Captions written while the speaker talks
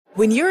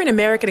When you're an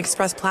American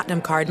Express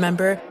Platinum card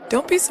member,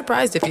 don't be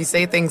surprised if you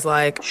say things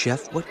like,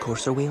 "Chef, what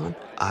course are we on?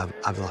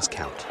 I've lost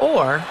count."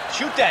 Or,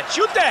 Shoot that!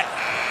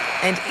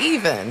 And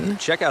even,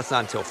 Checkout's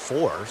not until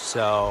 4,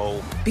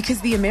 so...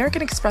 Because the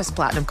American Express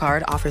Platinum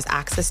Card offers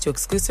access to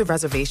exclusive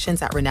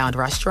reservations at renowned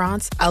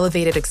restaurants,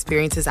 elevated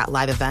experiences at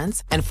live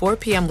events, and 4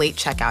 p.m. late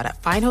checkout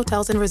at fine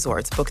hotels and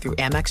resorts booked through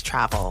Amex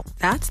Travel.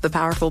 That's the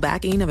powerful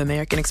backing of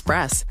American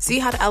Express. See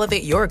how to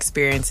elevate your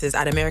experiences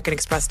at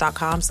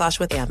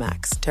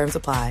americanexpress.com/withAmex. Terms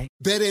apply.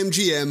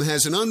 BetMGM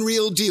has an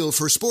unreal deal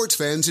for sports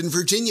fans in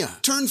Virginia.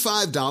 Turn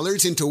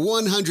 $5 into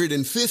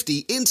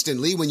 $150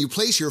 instantly when you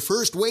place your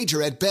first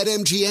wager at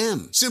BetMGM.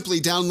 Simply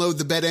download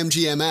the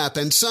BetMGM app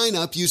and sign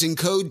up using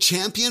code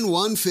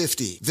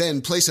CHAMPION150.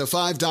 Then place a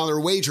 $5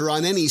 wager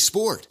on any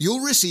sport. You'll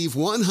receive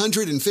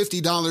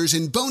 $150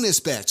 in bonus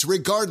bets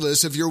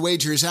regardless of your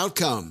wager's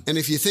outcome. And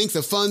if you think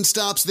the fun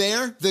stops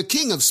there, the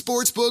King of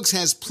Sportsbooks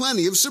has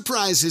plenty of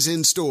surprises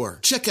in store.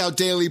 Check out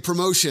daily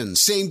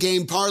promotions,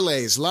 same-game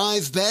parlays,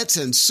 live bets,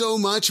 and so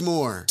much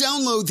more.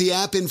 Download the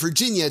app in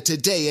Virginia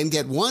today and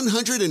get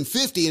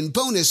 $150 in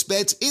bonus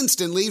bets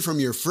instantly from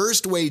your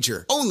first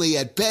wager. Only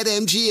at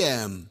BetMGM.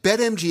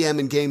 BetMGM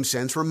and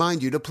GameSense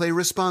remind you to play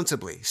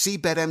responsibly. See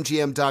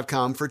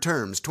BetMGM.com for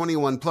terms.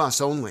 21 plus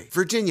only.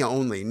 Virginia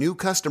only. New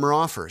customer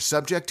offer.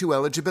 Subject to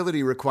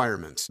eligibility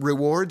requirements.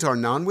 Rewards are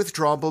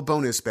non-withdrawable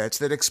bonus bets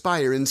that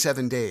expire in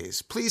 7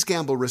 days. Please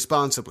gamble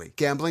responsibly.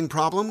 Gambling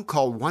problem?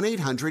 Call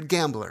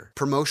 1-800-GAMBLER.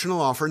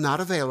 Promotional offer not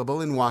available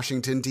in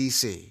Washington,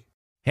 D.C.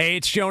 Hey,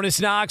 it's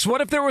Jonas Knox. What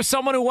if there was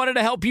someone who wanted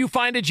to help you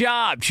find a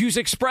job? Choose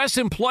Express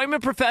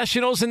Employment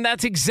Professionals, and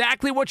that's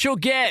exactly what you'll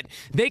get.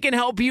 They can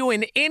help you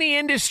in any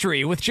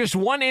industry. With just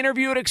one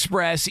interview at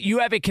Express, you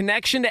have a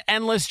connection to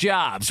endless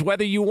jobs.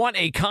 Whether you want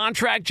a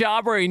contract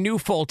job or a new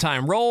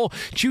full-time role,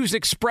 choose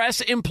Express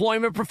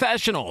Employment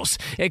Professionals.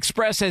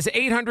 Express has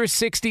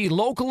 860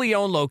 locally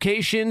owned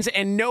locations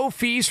and no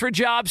fees for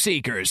job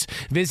seekers.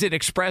 Visit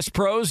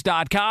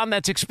expresspros.com.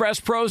 That's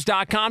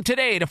expresspros.com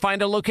today to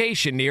find a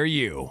location near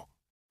you.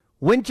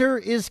 Winter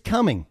is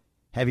coming.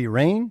 Heavy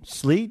rain,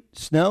 sleet,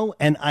 snow,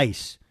 and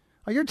ice.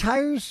 Are your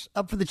tires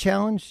up for the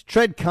challenge?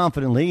 Tread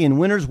confidently in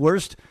winter's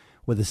worst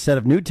with a set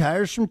of new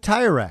tires from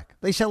Tire Rack.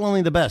 They sell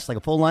only the best, like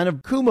a full line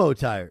of Kumho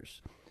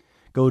tires.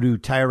 Go to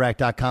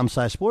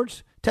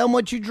TireRack.com/sports. Tell them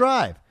what you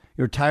drive.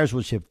 Your tires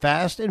will ship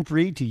fast and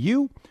free to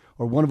you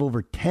or one of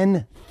over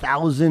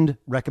 10,000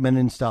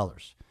 recommended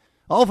installers.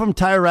 All from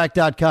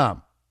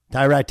TireRack.com.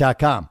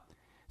 TireRack.com.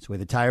 It's the way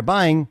the tire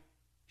buying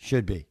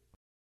should be.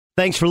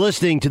 Thanks for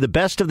listening to the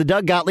Best of the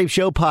Doug Gottlieb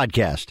Show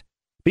podcast.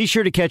 Be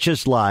sure to catch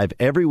us live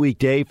every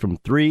weekday from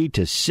 3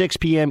 to 6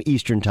 p.m.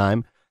 Eastern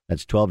Time.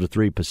 That's 12 to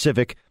 3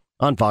 Pacific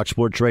on Fox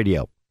Sports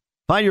Radio.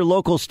 Find your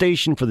local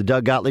station for the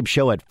Doug Gottlieb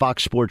Show at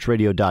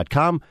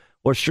foxsportsradio.com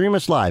or stream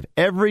us live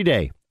every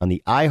day on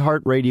the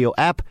iHeartRadio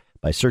app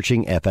by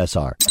searching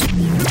FSR.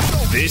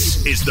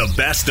 This is the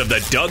Best of the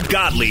Doug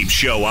Gottlieb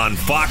Show on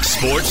Fox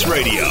Sports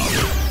Radio.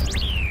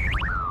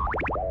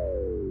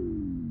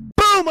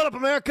 What up,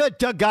 America?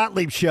 Doug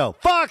Gottlieb Show,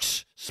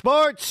 Fox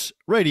Sports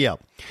Radio.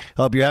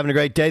 Hope you're having a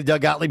great day. The Doug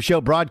Gottlieb Show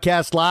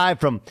broadcast live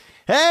from,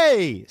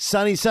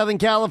 sunny Southern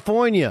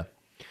California.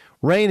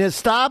 Rain has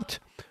stopped.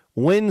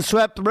 Wind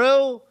swept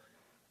through.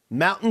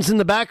 Mountains in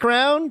the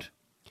background.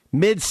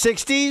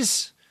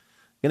 Mid-60s.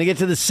 Going to get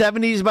to the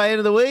 70s by the end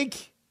of the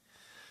week.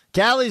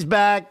 Cali's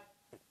back.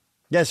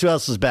 Guess who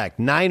else is back?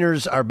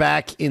 Niners are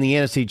back in the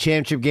NFC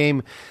Championship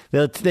game.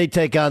 They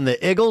take on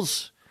the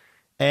Eagles.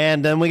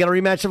 And then we got a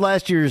rematch of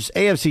last year's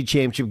AFC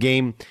Championship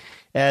game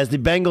as the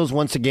Bengals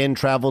once again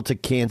travel to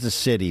Kansas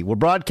City. We're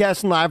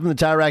broadcasting live from the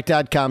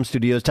TireRack.com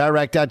studios.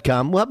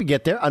 TireRack.com will help you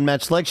get there.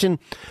 Unmatched selection,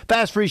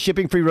 fast free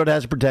shipping, free road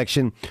hazard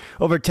protection.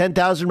 Over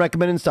 10,000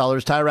 recommended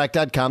installers.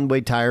 TireRack.com, the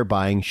way tire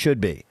buying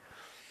should be.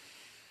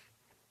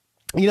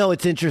 You know,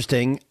 it's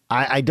interesting.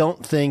 I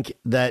don't think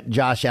that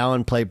Josh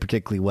Allen played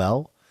particularly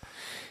well.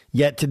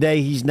 Yet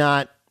today he's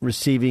not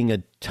receiving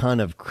a ton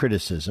of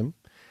criticism.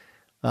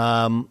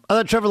 I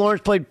thought Trevor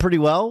Lawrence played pretty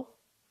well.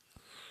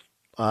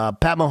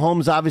 Pat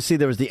Mahomes, obviously,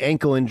 there was the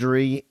ankle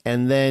injury.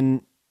 And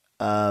then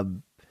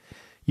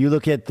you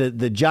look at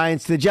the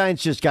Giants. The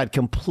Giants just got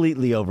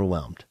completely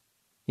overwhelmed.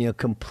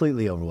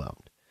 Completely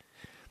overwhelmed.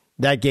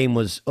 That game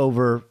was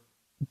over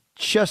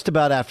just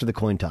about after the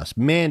coin toss.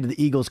 Man, did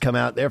the Eagles come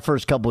out, their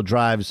first couple of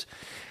drives.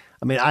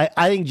 I mean,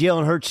 I think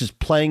Jalen Hurts is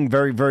playing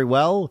very, very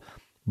well.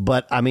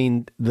 But, I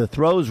mean, the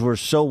throws were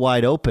so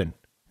wide open.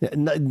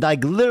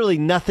 Like literally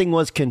nothing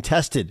was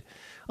contested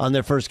on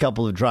their first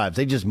couple of drives.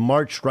 They just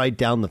marched right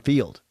down the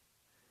field.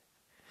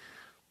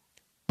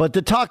 But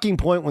the talking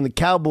point when the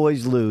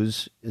Cowboys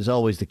lose is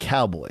always the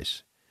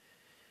Cowboys.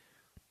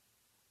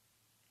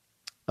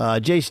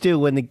 Jay Stu,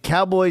 when the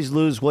Cowboys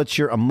lose, what's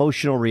your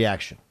emotional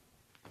reaction?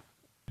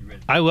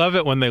 I love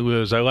it when they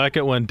lose. I like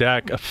it when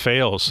Dak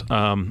fails.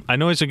 I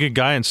know he's a good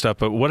guy and stuff,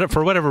 but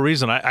for whatever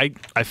reason,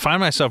 I find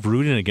myself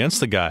rooting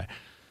against the guy.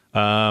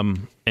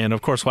 And,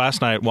 of course,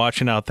 last night,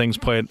 watching how things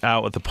played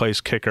out with the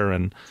place kicker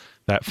and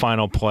that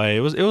final play.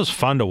 It was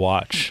fun to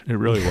watch. It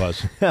really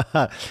was.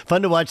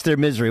 Fun to watch their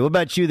misery. What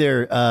about you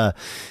there,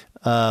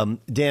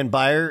 Dan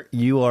Byer?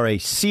 You are a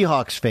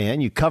Seahawks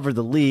fan. You cover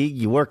the league.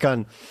 You work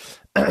on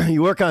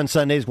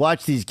Sundays,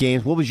 watch these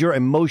games. What was your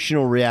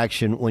emotional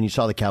reaction when you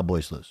saw the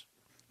Cowboys lose?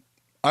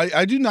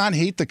 I do not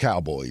hate the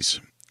Cowboys.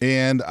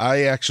 And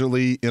I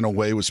actually, in a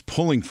way, was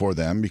pulling for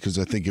them because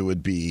I think it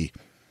would be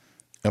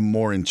a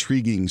more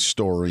intriguing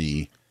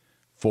story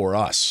for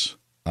us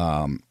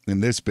in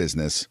this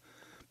business.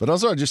 But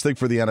also, I just think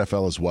for the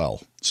NFL as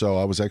well. So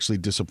I was actually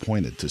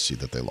disappointed to see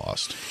that they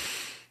lost.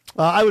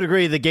 I would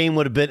agree. The game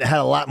would have had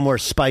a lot more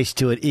spice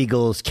to it.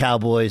 Eagles,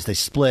 Cowboys, they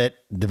split.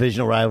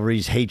 Divisional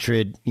rivalries,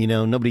 hatred. I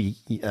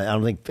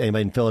don't think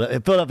anybody in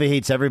Philadelphia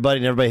hates everybody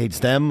and everybody hates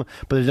them,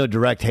 but there's no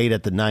direct hate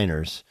at the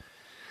Niners.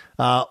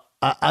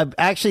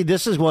 Actually,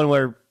 this is one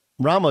where,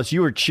 Ramos,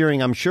 you were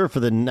cheering, I'm sure,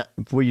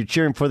 were you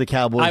cheering for the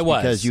Cowboys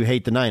because you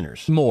hate the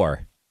Niners?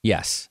 More,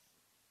 yes.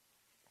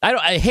 I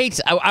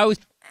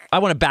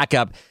want to back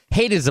up.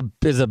 Hate is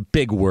a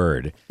big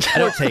word.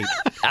 Sports hate.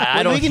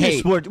 I don't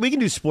hate. We can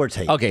do sports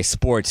hate. Okay,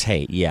 sports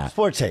hate. Yeah,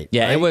 sports hate.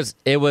 Yeah, right?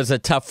 It was a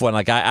tough one.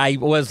 Like I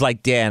was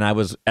like Dan. I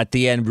was at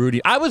the end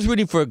rooting. I was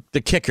rooting for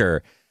the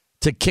kicker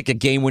to kick a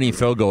game-winning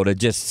field goal to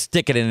just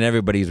stick it in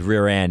everybody's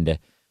rear end.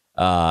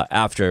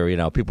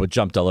 After people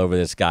jumped all over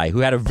this guy who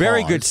had a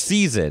very good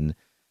season.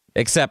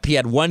 Except he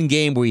had one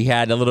game where he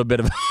had a little bit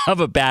of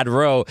a bad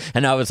row,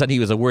 and all of a sudden he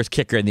was the worst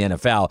kicker in the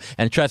NFL.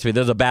 And trust me,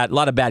 there's a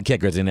lot of bad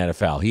kickers in the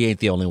NFL. He ain't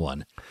the only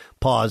one.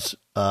 Pause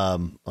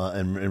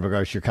in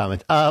regards to your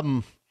comment.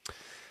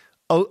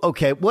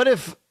 Okay, what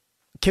if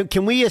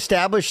can we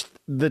establish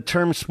the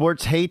term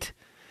sports hate?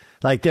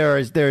 Like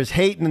there's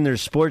hate and then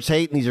there's sports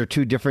hate, and these are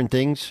two different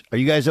things. Are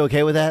you guys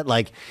okay with that?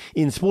 Like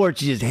in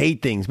sports, you just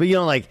hate things, but you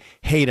don't like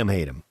hate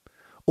them,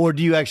 or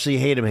do you actually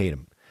hate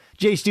them?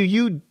 Jace, do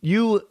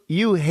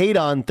you hate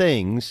on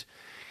things?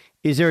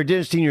 Is there a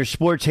difference between your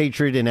sports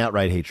hatred and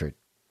outright hatred?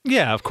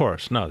 Yeah, of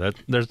course. No,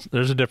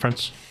 there's a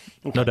difference,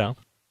 no doubt.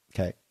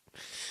 Okay.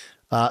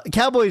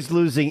 Cowboys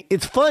losing.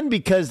 It's fun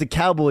because the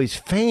Cowboys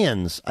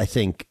fans, I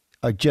think,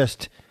 are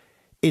just.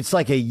 It's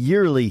like a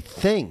yearly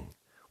thing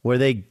where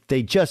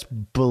they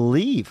just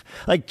believe.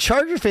 Like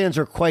Charger fans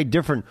are quite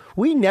different.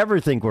 We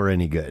never think we're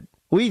any good.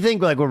 We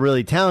think like we're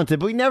really talented,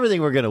 but we never think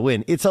we're going to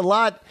win. It's a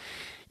lot.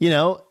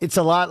 It's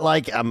a lot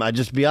like, I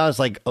just be honest,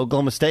 like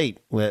Oklahoma State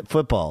with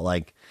football,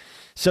 like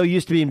so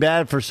used to being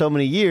bad for so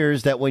many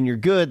years that when you're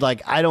good,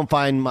 like I don't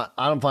find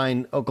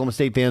Oklahoma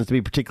State fans to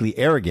be particularly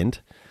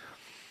arrogant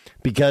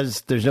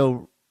because there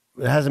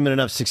hasn't been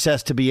enough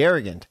success to be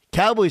arrogant.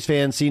 Cowboys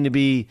fans seem to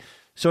be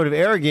sort of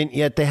arrogant,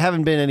 yet they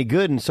haven't been any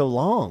good in so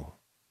long.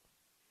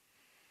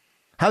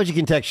 How would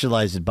you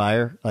contextualize it,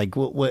 Byer? Like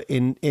what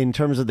in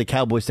terms of the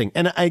Cowboys thing?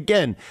 And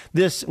again,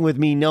 this with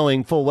me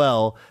knowing full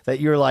well that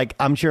you're like,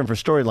 I'm cheering for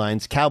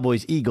storylines.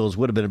 Cowboys, Eagles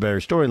would have been a better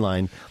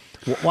storyline.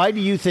 Why do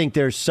you think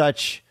there's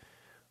such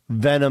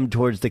venom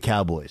towards the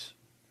Cowboys?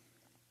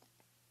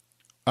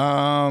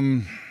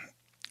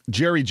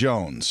 Jerry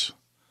Jones.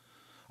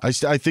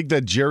 I think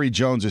that Jerry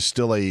Jones is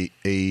still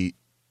a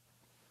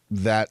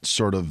that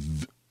sort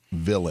of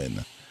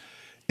villain.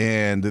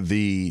 And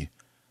I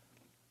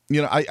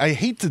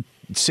hate to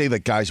say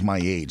that guy's my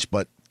age,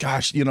 but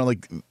gosh,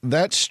 like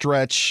that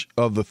stretch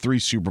of the 3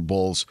 Super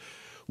Bowls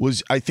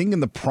was, I think, in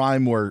the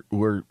prime where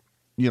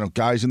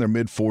guys in their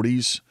mid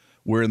 40s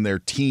were in their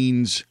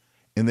teens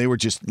and they were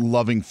just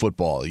loving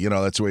football.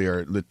 That's where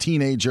you're the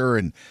teenager.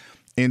 And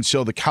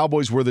so the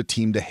Cowboys were the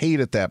team to hate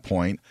at that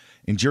point.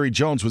 And Jerry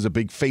Jones was a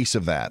big face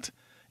of that.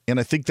 And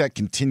I think that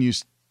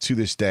continues to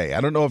this day. I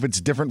don't know if it's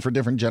different for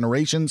different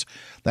generations.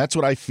 That's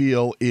what I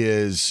feel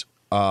is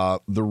the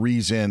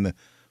reason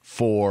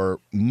for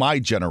my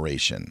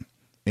generation.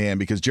 And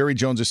because Jerry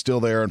Jones is still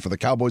there, and for the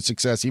Cowboys'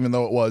 success, even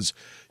though it was,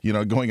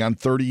 going on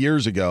 30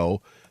 years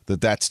ago,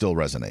 that still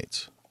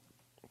resonates.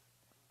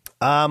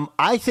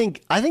 I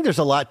think there's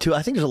a lot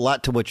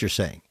to what you're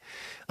saying.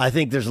 I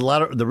think there's a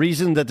lot of the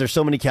reason that there's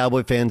so many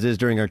Cowboy fans is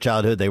during our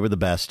childhood, they were the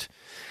best.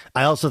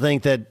 I also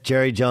think that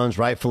Jerry Jones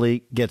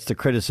rightfully gets the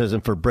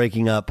criticism for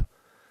breaking up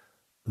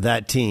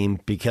that team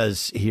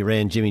because he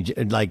ran Jimmy,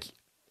 like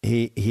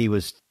he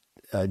was,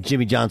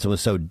 Jimmy Johnson was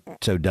so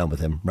done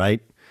with him,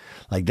 right?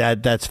 Like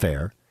that's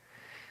fair.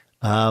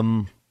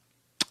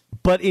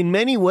 But in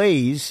many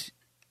ways,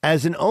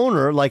 as an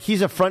owner, like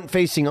he's a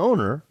front-facing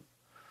owner,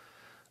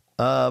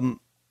 that's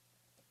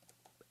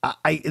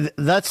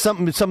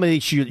somebody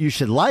you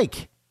should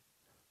like,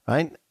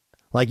 right?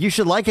 Like you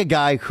should like a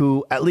guy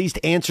who at least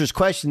answers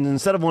questions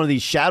instead of one of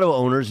these shadow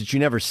owners that you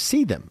never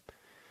see them.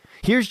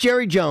 Here's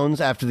Jerry Jones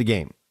after the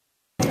game.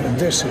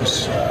 This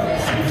is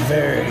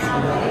very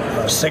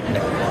sickening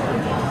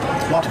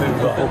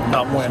to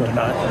not win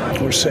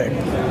tonight. We're sick.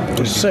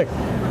 We're sick.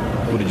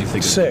 What did you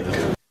think? Sick.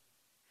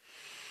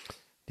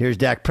 Here's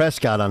Dak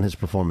Prescott on his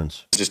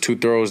performance. Just two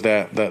throws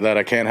that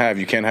I can't have.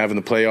 You can't have in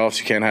the playoffs.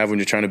 You can't have when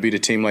you're trying to beat a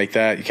team like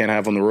that. You can't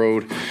have on the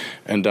road.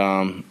 And,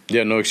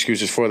 no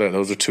excuses for that.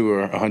 Those two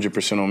are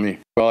 100% on me.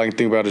 All I can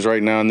think about is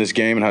right now in this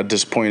game and how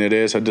disappointed it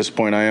is, how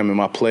disappointed I am in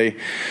my play,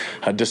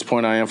 how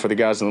disappointed I am for the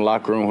guys in the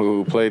locker room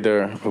who played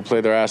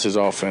their asses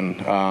off, and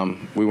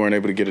we weren't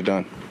able to get it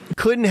done.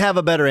 Couldn't have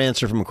a better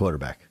answer from a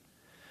quarterback,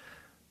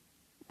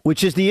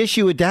 which is the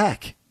issue with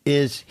Dak.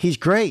 Is he's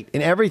great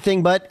in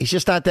everything, but he's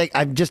just not that.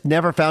 I've just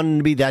never found him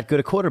to be that good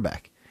a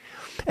quarterback.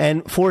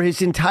 And for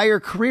his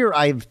entire career,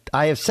 I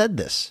have said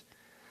this.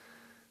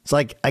 It's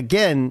like,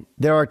 again,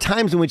 there are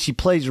times in which he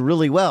plays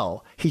really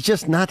well. He's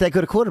just not that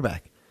good a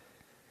quarterback.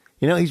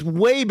 You know, he's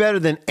way better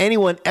than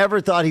anyone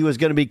ever thought he was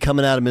going to be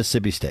coming out of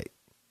Mississippi State.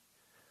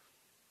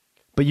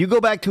 But you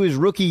go back to his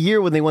rookie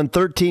year when they won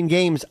 13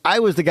 games, I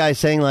was the guy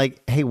saying,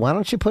 like, hey, why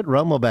don't you put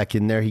Romo back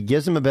in there? He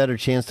gives him a better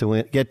chance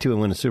to get to and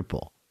win a Super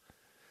Bowl.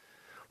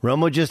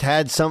 Romo just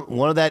had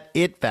one of that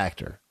it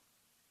factor.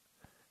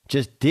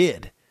 Just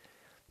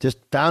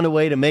found a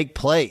way to make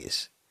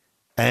plays.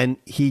 And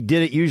he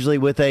did it usually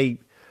with a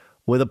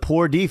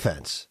poor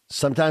defense,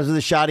 sometimes with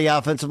a shoddy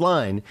offensive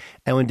line.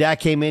 And when Dak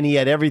came in, he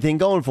had everything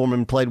going for him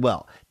and played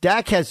well.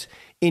 Dak has,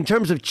 in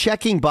terms of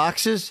checking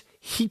boxes,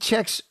 he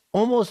checks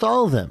almost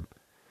all of them.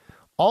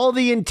 All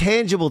the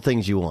intangible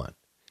things you want.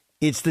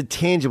 It's the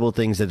tangible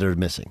things that are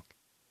missing.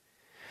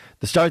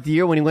 The start of the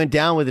year when he went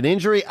down with an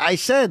injury, I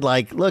said,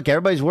 like, look,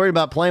 everybody's worried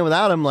about playing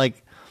without him.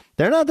 Like,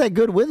 they're not that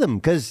good with him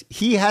because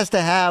he has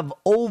to have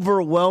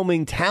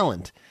overwhelming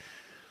talent.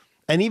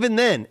 And even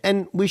then,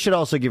 and we should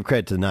also give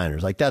credit to the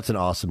Niners. Like, that's an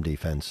awesome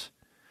defense.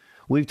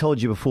 We've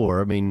told you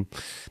before, I mean,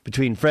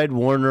 between Fred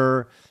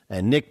Warner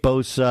and Nick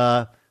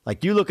Bosa,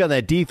 like, you look on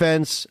that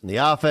defense and the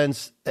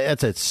offense,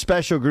 that's a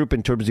special group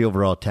in terms of the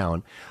overall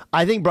talent.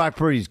 I think Brock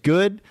Purdy's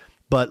good,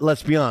 but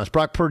let's be honest,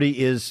 Brock Purdy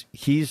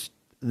he's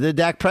the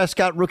Dak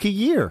Prescott rookie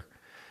year,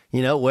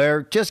 you know,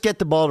 where just get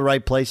the ball to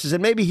right places.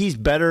 And maybe he's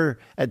better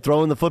at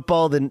throwing the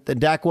football than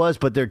Dak was,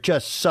 but they're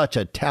just such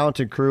a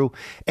talented crew,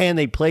 and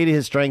they play to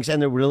his strengths,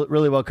 and they're really,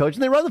 really well coached,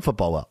 and they run the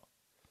football well,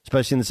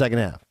 especially in the second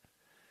half.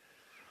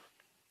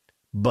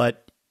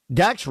 But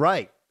Dak's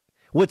right.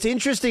 What's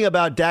interesting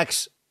about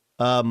Dak's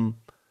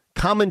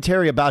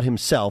commentary about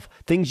himself,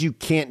 things you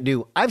can't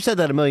do, I've said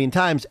that a million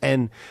times,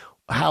 and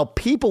how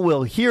people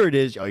will hear it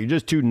is, oh, you're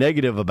just too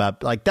negative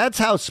about, like, that's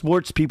how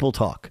sports people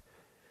talk.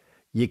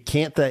 You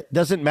can't, that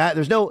doesn't matter.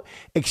 There's no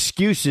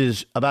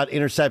excuses about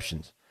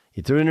interceptions.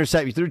 You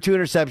threw two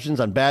interceptions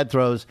on bad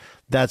throws.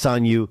 That's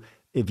on you.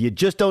 If you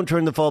just don't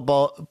turn the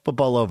football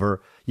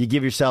over, you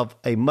give yourself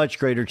a much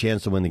greater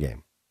chance to win the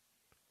game.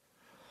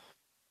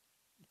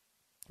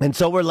 And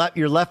so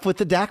you're left with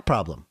the Dak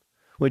problem,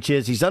 which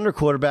is he's under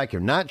quarterback.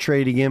 You're not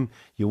trading him.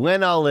 You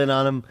went all in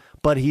on him,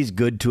 but he's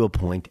good to a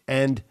point,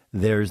 and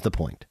there's the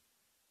point.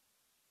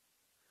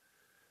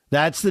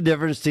 That's the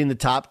difference between the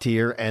top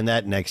tier and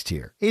that next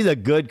tier. He's a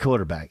good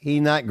quarterback.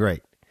 He's not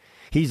great.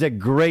 He's a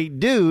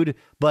great dude,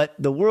 but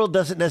the world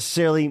doesn't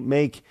necessarily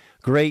make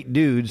great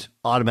dudes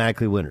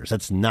automatically winners.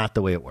 That's not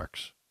the way it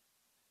works.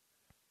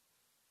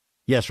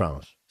 Yes,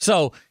 Ramos.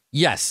 So,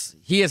 yes,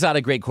 he is not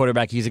a great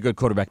quarterback. He's a good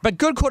quarterback. But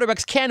good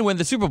quarterbacks can win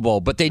the Super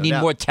Bowl, but they need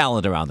more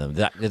talent around them.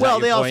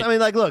 Look,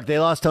 they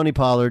lost Tony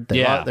Pollard.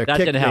 That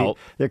didn't help.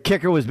 Their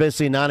kicker was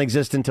basically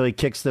non-existent until he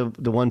kicks the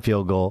one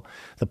field goal.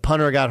 The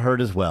punter got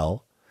hurt as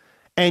well.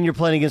 And you're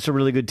playing against a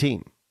really good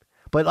team.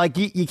 But, like,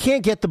 you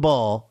can't get the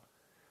ball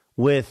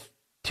with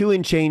 2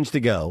 and change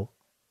to go,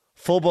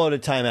 full blown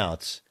of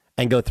timeouts,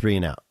 and go 3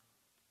 and out.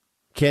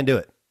 Can't do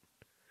it.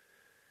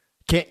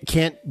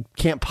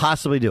 Can't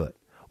possibly do it.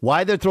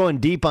 Why they're throwing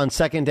deep on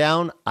second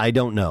down, I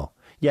don't know.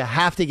 You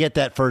have to get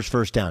that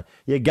first down.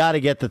 You got to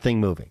get the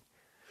thing moving.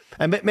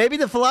 And maybe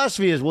the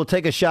philosophy is we'll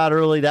take a shot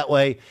early. That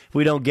way, if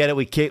we don't get it,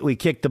 we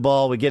kick the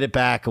ball, we get it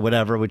back or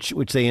whatever, which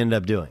they end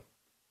up doing.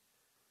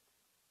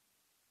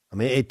 I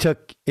mean, it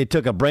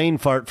took a brain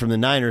fart from the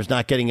Niners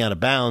not getting out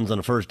of bounds on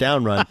a first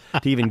down run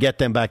to even get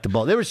them back the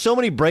ball. There were so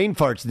many brain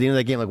farts at the end of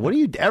that game.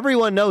 Like,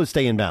 everyone knows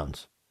stay in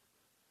bounds.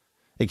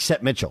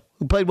 Except Mitchell,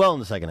 who played well in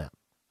the second half.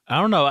 I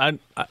don't know.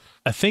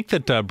 I think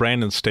that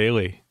Brandon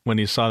Staley, when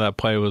he saw that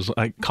play, was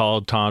like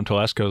called Tom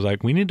Telesco. Was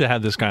like, we need to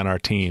have this guy on our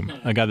team,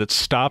 a guy that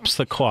stops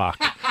the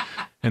clock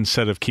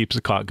instead of keeps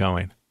the clock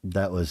going.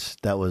 That was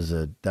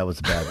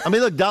bad. I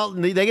mean, look,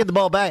 Dalton, they get the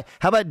ball back.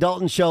 How about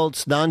Dalton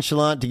Schultz,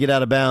 nonchalant to get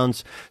out of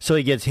bounds, so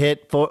he gets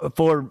hit.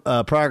 For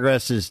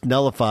progress is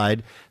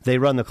nullified. They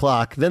run the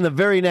clock. Then the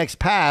very next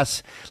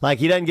pass, like,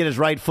 he doesn't get his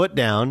right foot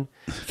down.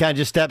 He kind of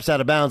just steps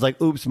out of bounds,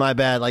 like, oops, my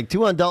bad. Like,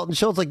 2 on Dalton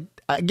Schultz, like,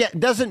 again,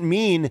 doesn't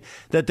mean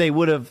that they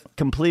would have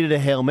completed a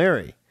Hail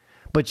Mary,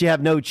 but you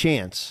have no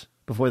chance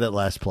before that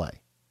last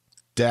play.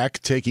 Dak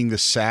taking the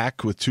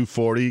sack with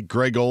 2:40.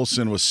 Greg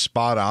Olsen was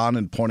spot on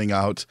in pointing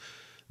out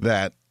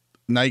that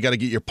now you got to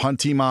get your punt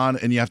team on,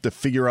 and you have to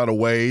figure out a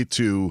way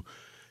to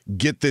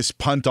get this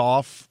punt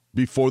off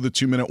before the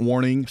 2-minute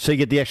warning. So you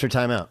get the extra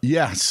timeout.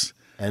 Yes.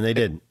 And they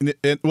didn't.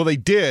 Well, they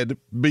did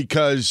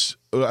because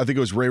I think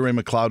it was Ray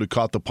McLeod who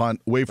caught the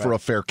punt, for a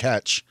fair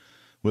catch.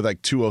 with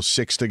like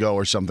 2:06 to go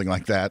or something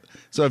like that.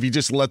 So if you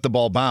just let the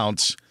ball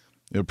bounce,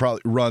 it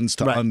probably runs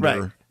to under.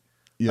 Right.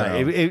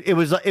 It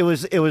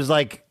was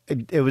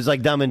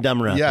like Dumb and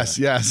Dumber out there.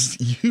 Yes.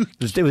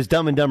 It was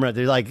Dumb and Dumber out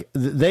there. Like,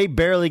 they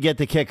barely get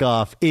the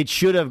kickoff. It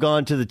should have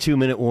gone to the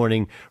 2-minute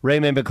warning.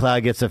 Raymond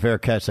McLeod gets a fair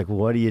catch. Like,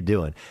 what are you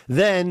doing?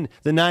 Then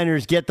the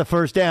Niners get the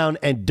first down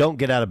and don't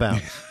get out of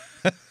bounds.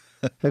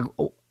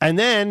 And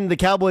then the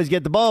Cowboys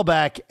get the ball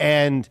back,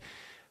 and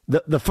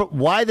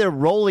why they're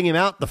rolling him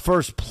out the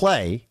first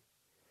play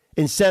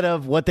instead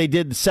of what they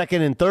did the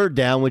second and third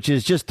down, which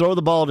is just throw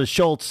the ball to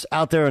Schultz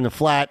out there in the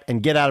flat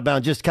and get out of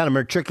bounds, just kind of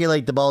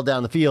matriculate the ball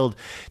down the field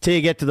till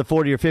you get to the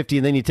 40 or 50,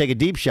 and then you take a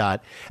deep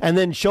shot. And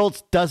then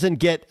Schultz doesn't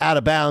get out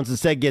of bounds,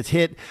 instead gets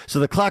hit, so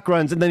the clock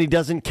runs, and then he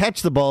doesn't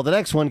catch the ball the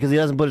next one because he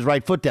doesn't put his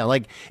right foot down.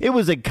 Like, it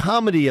was a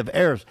comedy of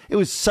errors. It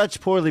was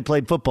such poorly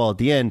played football at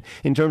the end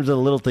in terms of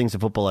the little things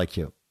of football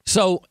IQ.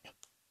 So,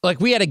 like,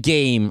 we had a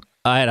game.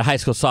 I had a high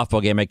school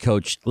softball game I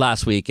coached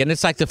last week, and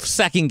it's like the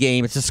second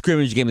game. It's a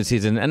scrimmage game of the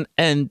season,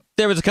 and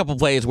there was a couple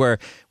plays where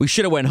we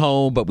should have went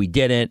home, but we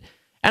didn't.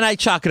 And I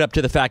chalk it up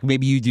to the fact,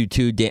 maybe you do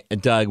too,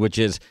 Doug, which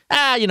is,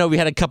 we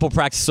had a couple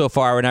practices so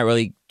far. We're not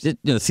really,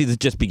 the season's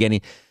just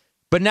beginning.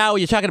 But now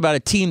you're talking about a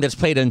team that's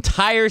played an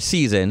entire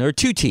season, or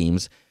two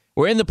teams.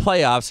 We're in the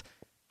playoffs.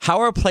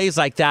 How are plays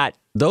like that?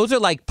 Those are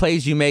like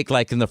plays you make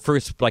like in the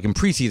first, like in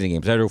preseason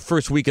games, or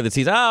first week of the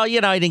season. Oh,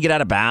 I didn't get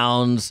out of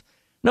bounds.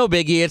 No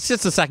biggie. It's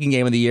just the second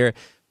game of the year.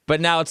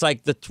 But now it's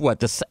like the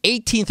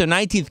 18th or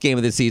 19th game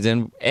of the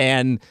season,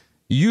 and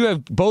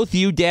both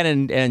you,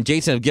 Dan, and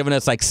Jason have given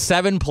us like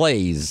 7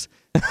 plays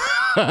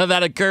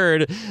that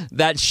occurred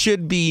that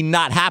should be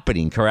not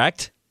happening,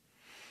 correct?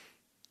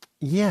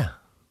 Yeah.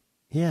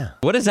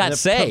 What does that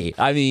say?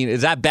 I mean,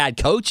 is that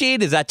bad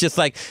coaching? Is that just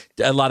like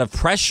a lot of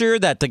pressure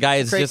that the guy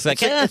is just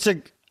like,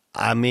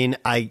 I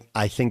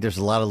think there's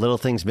a lot of little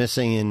things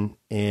missing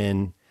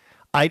in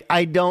like,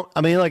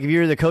 if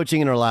you're the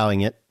coaching and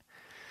allowing it,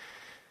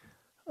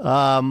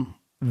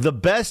 the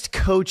best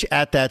coach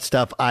at that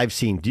stuff I've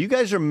seen. Do you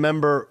guys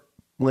remember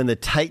when the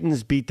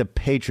Titans beat the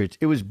Patriots?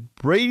 It was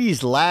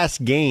Brady's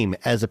last game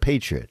as a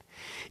Patriot.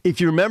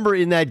 If you remember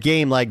in that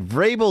game, like,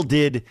 Vrabel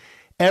did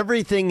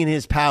everything in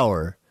his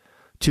power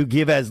to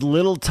give as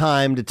little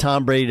time to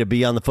Tom Brady to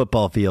be on the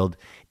football field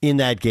in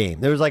that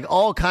game. There was like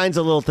all kinds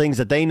of little things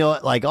that they know,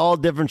 like all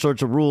different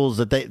sorts of rules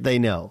that they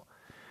know.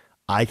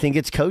 I think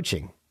it's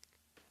coaching.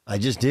 I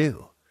just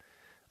do.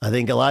 I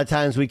think a lot of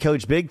times we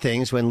coach big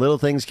things when little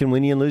things can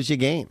win you and lose you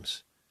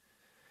games.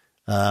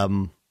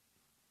 It's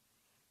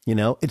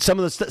some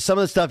of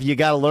the stuff you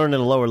got to learn at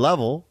a lower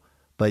level,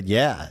 but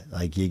yeah,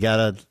 like you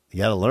gotta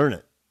learn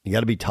it. You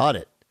got to be taught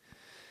it.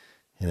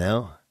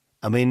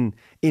 I mean,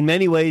 in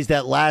many ways,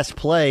 that last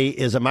play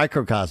is a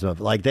microcosm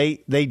of, like,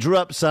 they drew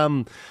up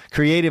some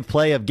creative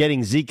play of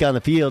getting Zeke on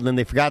the field, and then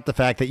they forgot the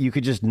fact that you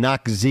could just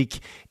knock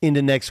Zeke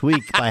into next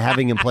week by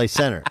having him play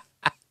center.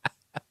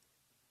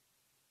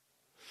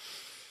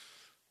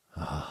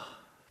 Oh,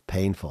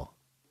 painful.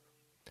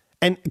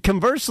 And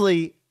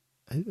conversely,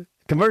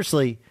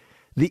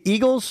 the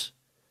Eagles,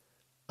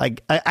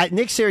 like,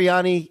 Nick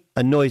Sirianni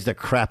annoys the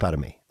crap out of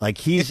me. Like,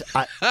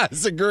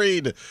 That's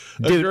agreed.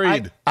 Dude,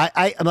 agreed.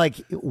 I'm like,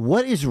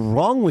 what is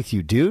wrong with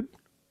you, dude?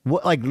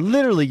 What, like,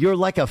 literally, you're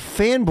like a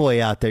fanboy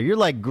out there. You're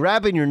like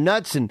grabbing your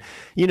nuts, and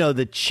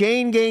the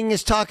chain gang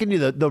is talking to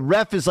you. The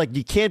ref is like,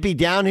 you can't be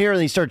down here,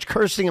 and he starts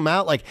cursing him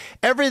out. Like,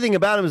 everything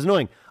about him is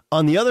annoying.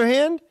 On the other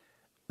hand,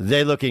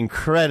 they look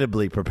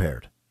incredibly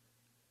prepared.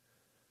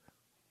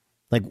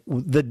 Like,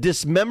 the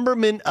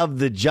dismemberment of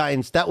the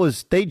Giants,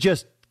 they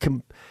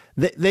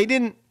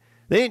didn't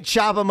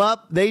chop them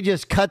up. They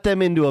just cut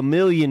them into a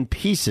million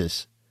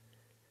pieces.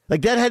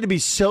 Like, that had to be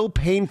so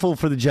painful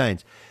for the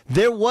Giants.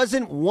 There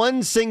wasn't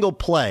one single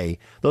play,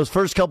 those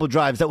first couple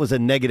drives, that was a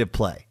negative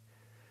play.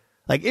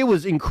 Like, it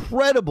was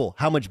incredible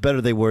how much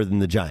better they were than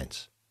the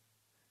Giants.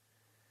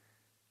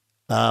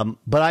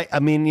 But I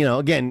mean,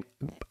 again,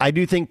 I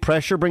do think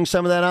pressure brings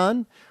some of that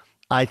on.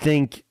 I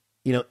think,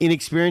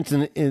 inexperience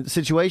in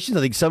situations.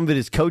 I think some of it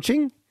is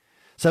coaching.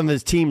 Some of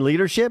his team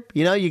leadership.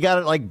 You got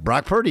to, like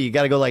Brock Purdy, you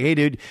got to go like, hey,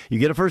 dude, you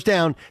get a first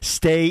down,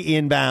 stay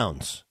in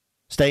bounds.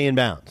 Stay in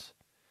bounds.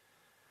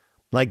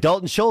 Like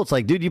Dalton Schultz,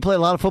 like, dude, you play a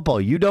lot of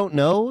football. You don't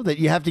know that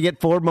you have to get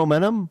forward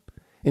momentum.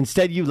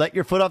 Instead, you let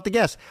your foot off the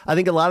gas. I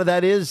think a lot of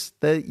that is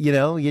that,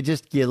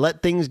 you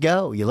let things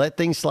go. You let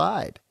things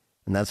slide.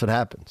 And that's what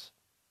happens.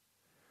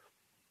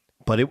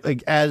 But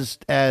as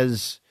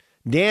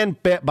Dan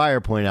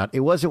Beyer pointed out,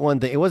 it wasn't one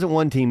thing. It wasn't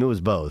one team. It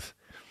was both.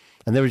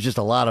 And there was just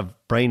a lot of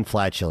brain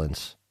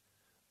flatulence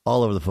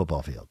all over the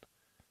football field.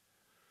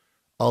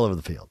 All over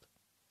the field.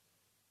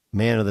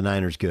 Man, are the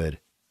Niners good.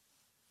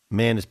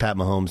 Man, is Pat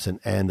Mahomes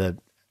and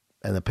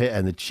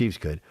the Chiefs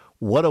good.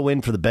 What a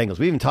win for the Bengals.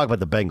 We even talked about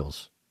the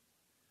Bengals.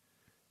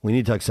 We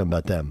need to talk something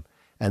about them.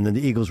 And then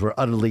the Eagles were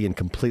utterly and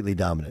completely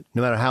dominant,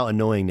 no matter how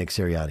annoying Nick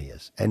Sirianni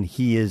is. And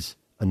he is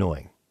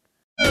annoying.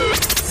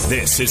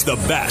 This is the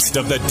best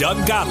of the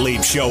Doug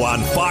Gottlieb Show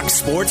on Fox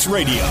Sports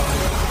Radio.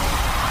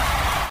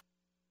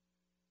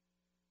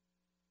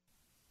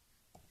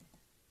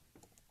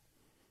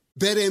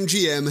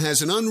 BetMGM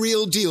has an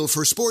unreal deal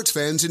for sports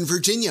fans in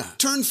Virginia.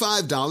 Turn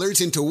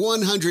 $5 into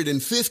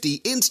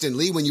 $150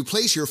 instantly when you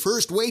place your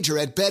first wager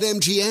at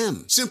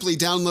BetMGM. Simply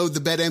download the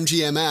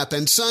BetMGM app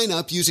and sign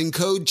up using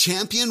code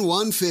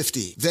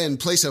Champion150. Then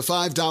place a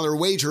 $5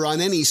 wager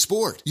on any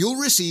sport. You'll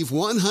receive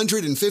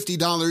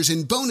 $150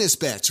 in bonus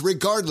bets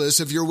regardless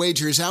of your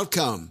wager's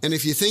outcome. And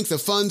if you think the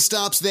fun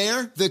stops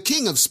there, the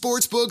King of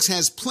Sportsbooks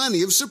has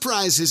plenty of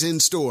surprises in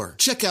store.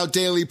 Check out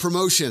daily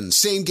promotions,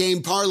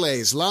 same-game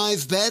parlays,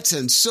 live bets,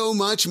 and so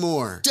much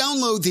more.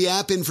 Download the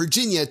app in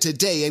Virginia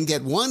today and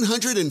get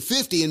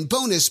 $150 in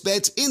bonus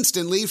bets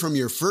instantly from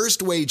your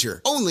first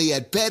wager. Only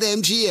at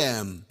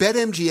BetMGM.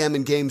 BetMGM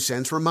and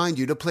GameSense remind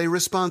you to play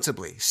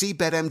responsibly. See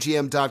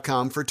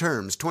BetMGM.com for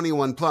terms.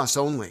 21 plus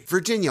only.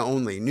 Virginia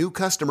only. New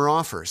customer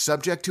offer.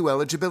 Subject to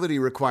eligibility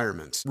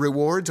requirements.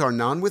 Rewards are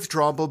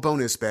non-withdrawable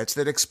bonus bets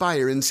that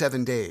expire in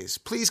 7 days.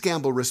 Please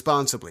gamble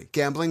responsibly.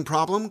 Gambling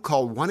problem?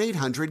 Call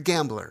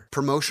 1-800-GAMBLER.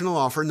 Promotional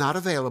offer not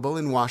available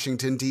in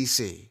Washington,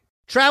 D.C.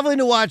 Traveling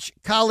to watch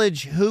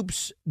college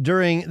hoops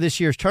during this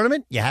year's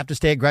tournament? You have to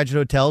stay at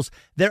Graduate Hotels.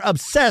 They're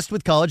obsessed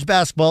with college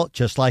basketball,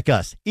 just like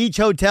us. Each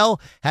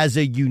hotel has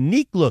a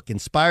unique look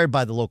inspired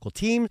by the local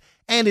team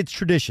and its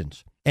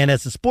traditions. And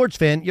as a sports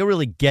fan, you'll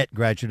really get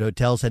Graduate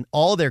Hotels and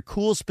all their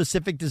cool,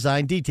 specific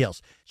design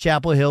details.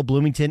 Chapel Hill,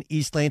 Bloomington,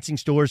 East Lansing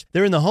stores.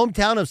 They're in the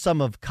hometown of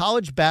some of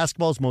college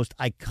basketball's most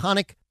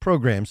iconic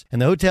programs,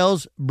 and the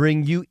hotels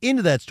bring you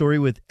into that story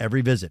with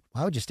every visit.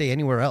 Why would you stay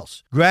anywhere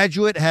else?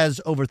 Graduate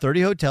has over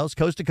 30 hotels,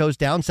 coast to coast,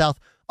 down south,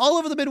 all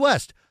over the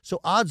Midwest. So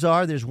odds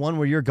are there's one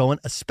where you're going,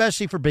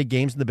 especially for big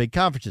games and the big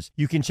conferences.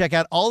 You can check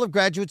out all of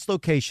Graduate's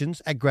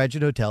locations at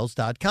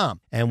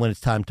graduatehotels.com. And when it's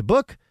time to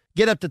book,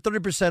 get up to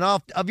 30%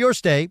 off of your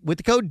stay with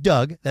the code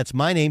DOUG. That's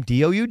my name,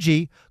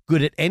 D-O-U-G.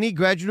 Good at any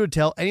Graduate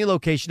Hotel, any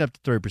location, up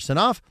to 30%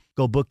 off.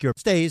 Go book your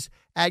stays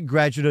at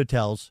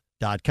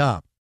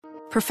graduatehotels.com.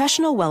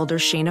 Professional welder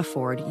Shayna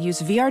Ford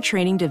used VR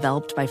training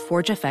developed by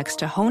ForgeFX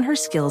to hone her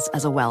skills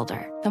as a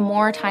welder. The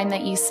more time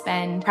that you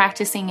spend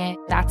practicing it,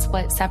 that's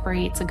what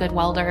separates a good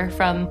welder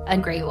from a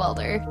great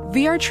welder.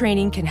 VR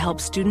training can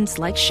help students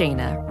like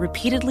Shayna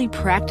repeatedly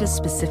practice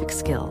specific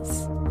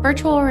skills.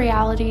 Virtual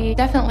reality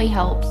definitely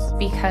helps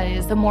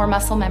because the more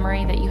muscle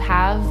memory that you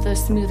have, the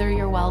smoother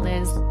your weld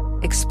is.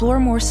 Explore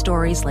more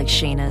stories like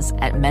Shayna's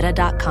at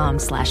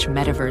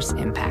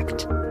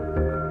meta.com/metaverseimpact.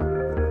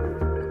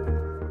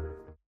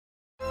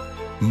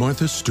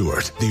 Martha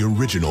Stewart, the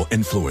original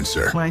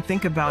influencer. When I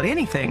think about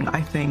anything,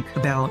 I think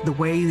about the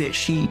way that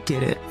she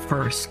did it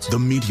first. The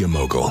media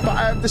mogul.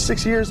 5 to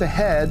 6 years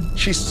ahead,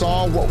 she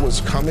saw what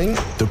was coming.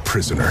 The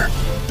prisoner.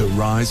 The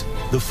rise,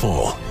 the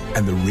fall,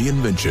 and the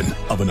reinvention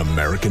of an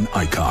American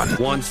icon.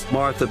 Once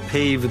Martha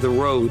paved the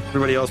road,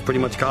 everybody else pretty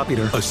much copied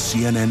her. A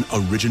CNN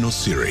original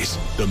series,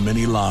 The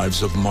Many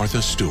Lives of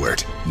Martha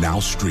Stewart, now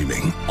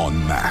streaming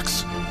on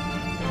Max.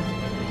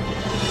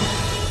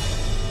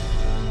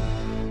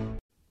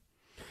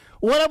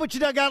 What up with your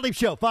Doug Gottlieb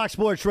Show, Fox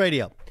Sports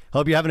Radio.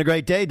 Hope you're having a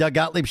great day. Doug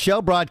Gottlieb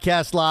Show,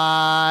 broadcast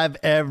live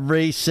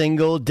every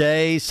single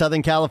day,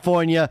 Southern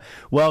California.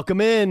 Welcome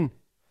in.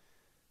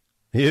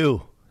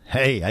 You.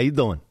 Hey, how you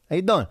doing? How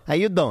you doing? How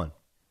you doing?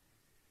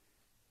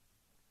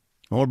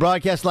 And we're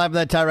broadcast live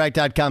at that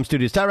TireRack.com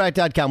studios.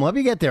 TireRack.com will help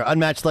you get there.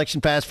 Unmatched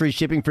selection, fast, free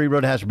shipping, free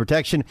road hazard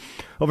protection.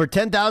 Over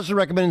 10,000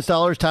 recommended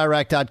installers.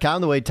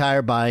 TireRack.com, the way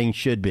tire buying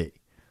should be.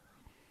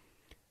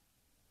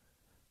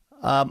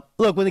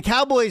 Look, when the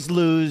Cowboys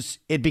lose,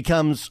 it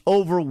becomes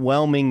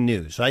overwhelming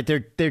news, right?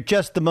 They're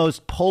just the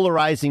most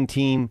polarizing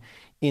team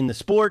in the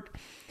sport,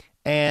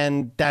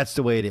 and that's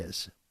the way it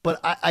is. But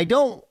I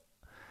don't,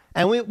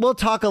 and we'll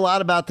talk a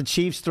lot about the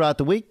Chiefs throughout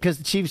the week because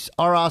the Chiefs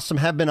are awesome,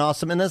 have been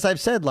awesome, and as I've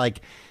said,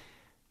 like,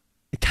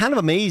 it's kind of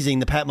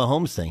amazing, the Pat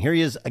Mahomes thing. Here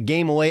he is a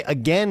game away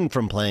again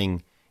from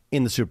playing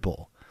in the Super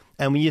Bowl.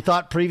 And when you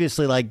thought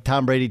previously, like,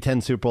 Tom Brady,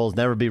 10 Super Bowls,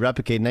 never be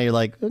replicated, now you're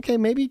like, okay,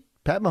 maybe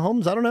Pat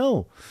Mahomes, I don't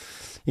know.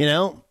 You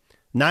know,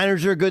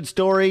 Niners are a good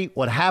story.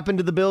 What happened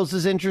to the Bills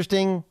is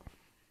interesting.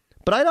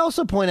 But I'd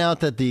also point out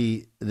that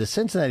the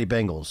Cincinnati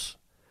Bengals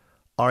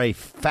are a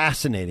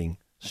fascinating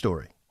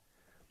story.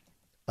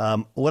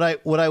 What I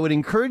would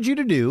encourage you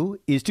to do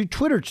is to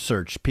Twitter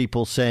search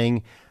people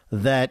saying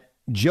that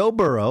Joe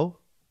Burrow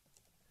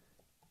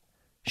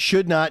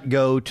should not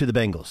go to the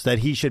Bengals, that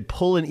he should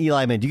pull an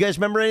Eli Manning. Do you guys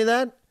remember any of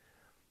that?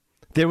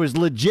 There was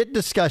legit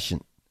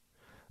discussion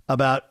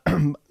about...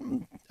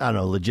 I don't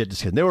know, legit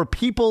discussion. There were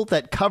people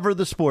that cover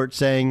the sport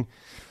saying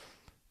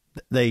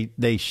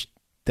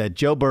that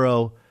Joe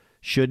Burrow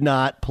should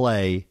not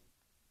play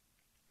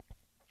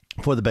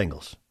for the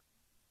Bengals.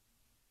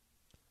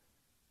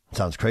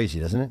 Sounds crazy,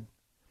 doesn't it?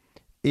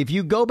 If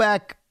you go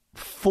back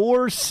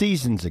 4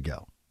 seasons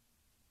ago,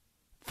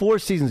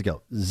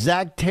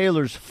 Zach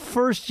Taylor's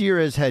first year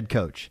as head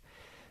coach,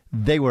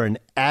 they were an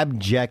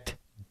abject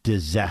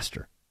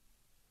disaster.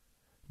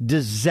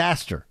 They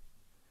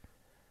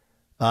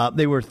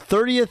were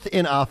 30th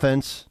in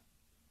offense,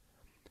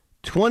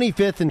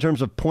 25th in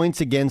terms of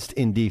points against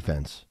in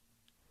defense.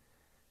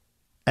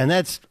 And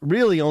that's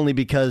really only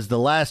because the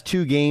last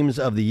 2 games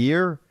of the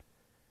year,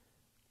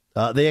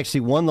 They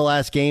actually won the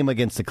last game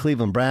against the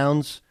Cleveland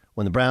Browns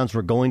when the Browns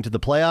were going to the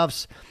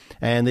playoffs,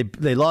 and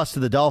they lost to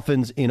the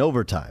Dolphins in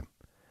overtime.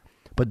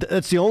 But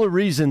that's the only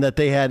reason that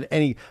they had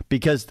any,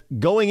 because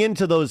going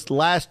into those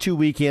last 2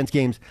 weekends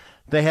games,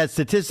 they had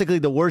statistically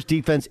the worst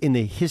defense in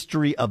the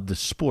history of the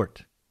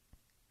sport.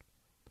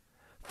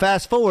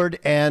 Fast forward,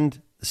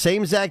 and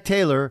same Zach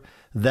Taylor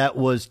that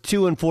was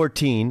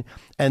 2-14,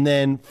 and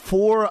then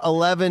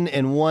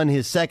 4-11-1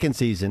 his second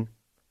season.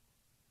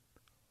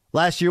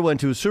 Last year went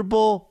to a Super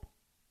Bowl.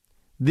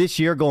 This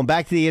year, going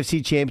back to the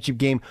AFC Championship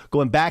game,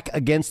 going back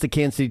against the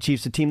Kansas City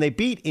Chiefs, the team they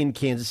beat in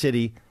Kansas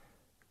City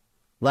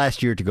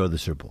last year to go to the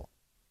Super Bowl.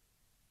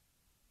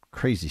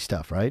 Crazy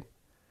stuff, right?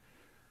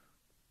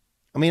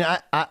 I mean,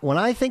 I when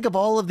I think of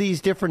all of these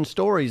different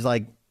stories,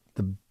 like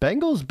the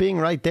Bengals being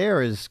right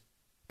there is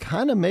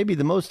kind of maybe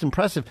the most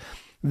impressive.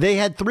 They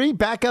had 3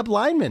 backup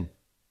linemen.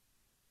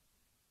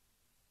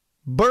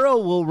 Burrow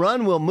will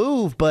run, will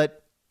move,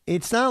 but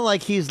it's not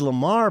like he's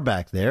Lamar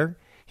back there.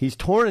 He's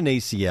torn an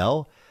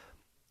ACL.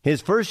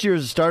 His first year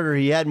as a starter,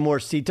 he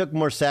took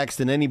more sacks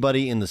than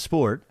anybody in the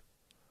sport.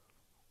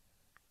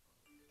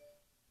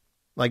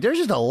 Like, there's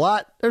just a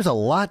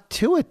lot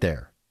to it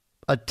there.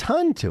 A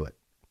ton to it.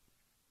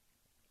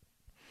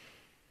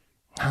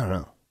 I don't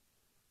know.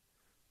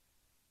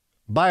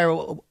 Buyer,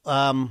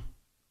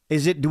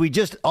 do we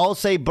just all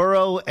say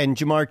Burrow and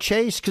Jamar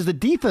Chase? Because the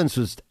defense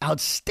was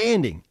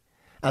outstanding.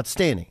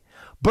 Outstanding.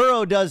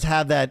 Burrow does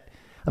have that.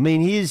 I mean,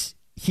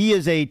 he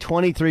is a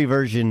 23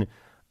 version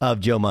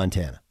of Joe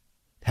Montana.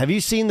 Have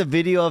you seen the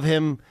video of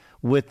him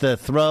with the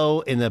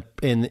throw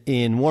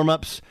in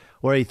warm-ups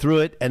where he threw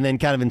it and then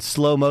kind of in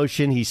slow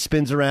motion he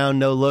spins around,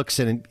 no looks,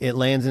 and it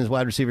lands in his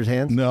wide receiver's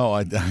hands? No,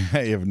 I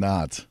have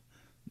not.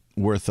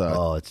 Worth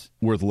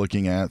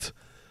looking at.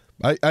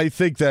 I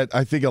think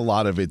a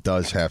lot of it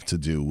does have to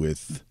do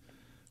with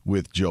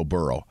Joe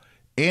Burrow.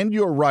 And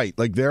you're right.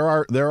 Like there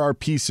are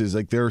pieces,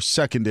 like their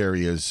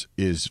secondary is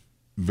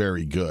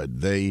very good.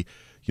 They,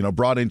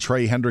 brought in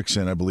Trey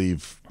Hendrickson, I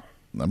believe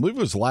it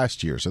was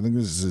last year. So I think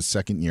this is his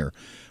second year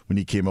when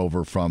he came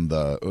over from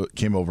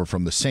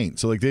the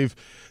Saints. So like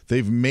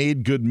they've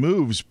made good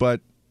moves,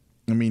 but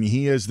I mean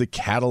he is the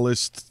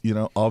catalyst,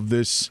 of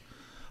this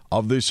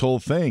whole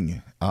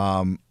thing.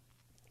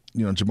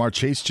 Jamar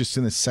Chase just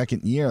in his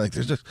second year. Like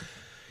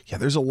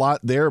there's a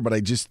lot there, but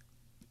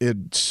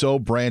it so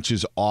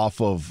branches off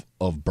of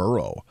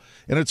Burrow.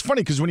 And it's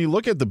funny because when you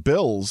look at the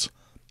Bills,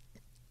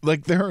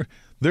 like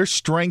their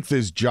strength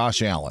is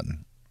Josh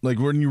Allen. Like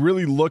when you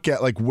really look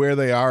at like where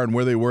they are and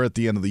where they were at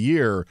the end of the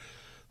year,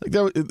 like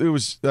it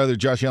was either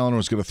Josh Allen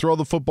was going to throw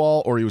the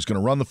football or he was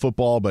going to run the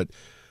football, but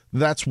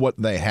that's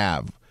what they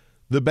have.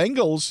 The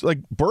Bengals,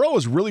 like Burrow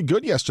was really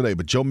good yesterday,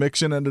 but Joe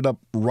Mixon ended up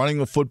running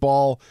the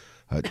football.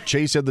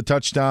 Chase had the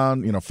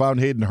touchdown, found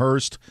Hayden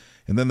Hurst,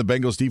 and then the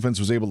Bengals defense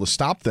was able to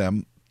stop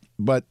them.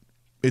 But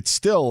it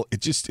still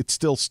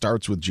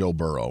starts with Joe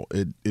Burrow.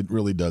 It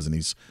really does, and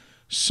he's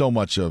so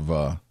much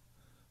of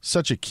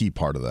such a key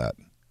part of that.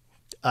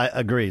 I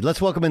agree.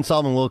 Let's welcome in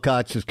Solomon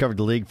Wilcox, who's covered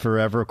the league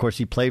forever. Of course,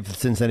 he played for the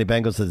Cincinnati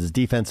Bengals as his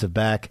defensive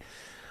back.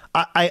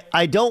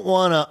 I don't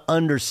want to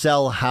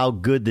undersell how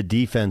good the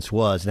defense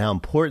was and how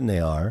important they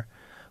are.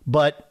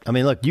 But, I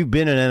mean, look, you've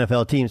been in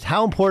NFL teams.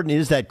 How important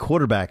is that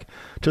quarterback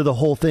to the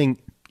whole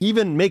thing,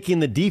 even making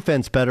the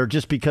defense better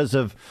just because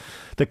of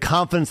the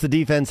confidence the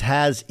defense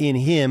has in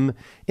him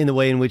in the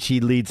way in which he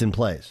leads and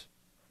plays?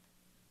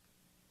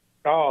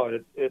 Oh,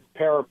 it's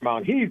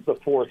paramount. He's the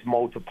force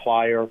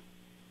multiplier.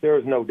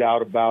 There's no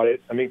doubt about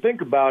it. I mean,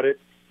 think about it.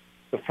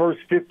 The first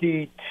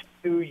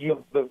 52 years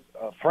of the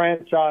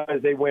franchise,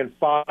 they win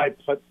 5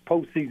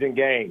 postseason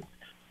games.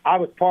 I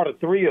was part of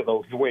 3 of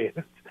those wins.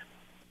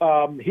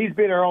 He's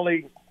been there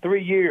only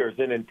 3 years,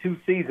 and in 2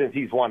 seasons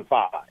he's won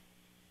 5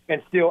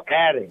 and still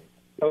adding.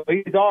 So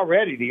he's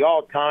already the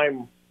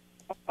all-time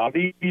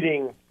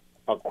leading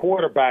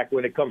quarterback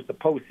when it comes to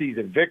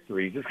postseason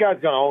victories. This guy's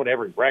going to own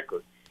every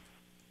record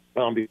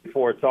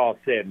before it's all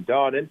said and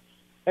done. And,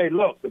 hey,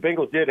 look, the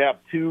Bengals did have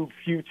 2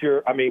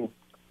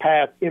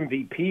 past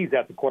MVPs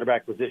at the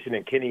quarterback position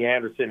in Kenny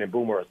Anderson and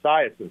Boomer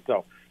Esiason.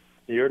 So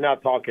you're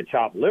not talking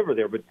chopped liver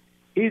there, but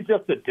he's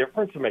just a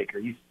difference maker.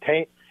 He's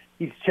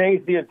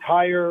changed the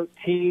entire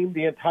team,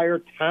 the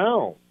entire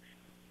town.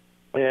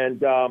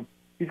 And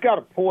he's got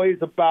a poise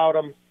about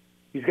him.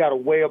 He's got a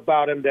way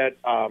about him that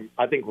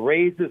I think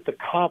raises the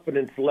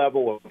confidence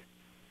level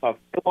of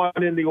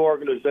everyone in the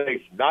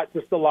organization, not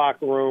just the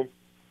locker room,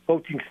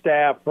 coaching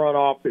staff, front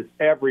office,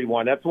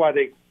 everyone. That's why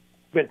they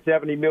spent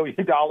 $70 million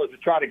to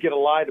try to get a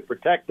line to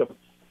protect him,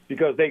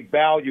 because they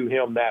value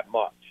him that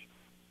much.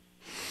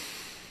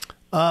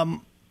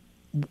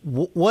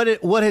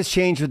 What has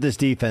changed with this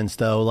defense,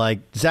 though? Like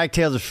Zach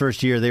Taylor's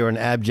first year, they were an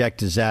abject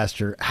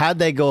disaster. How'd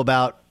they go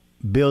about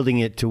building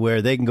it to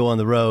where they can go on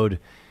the road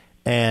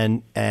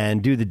and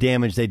do the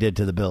damage they did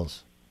to the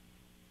Bills?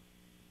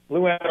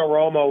 Lou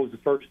Anarumo was the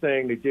first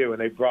thing to do,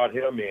 and they brought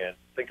him in.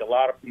 I think a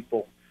lot of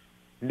people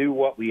knew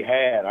what we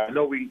had. I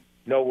know we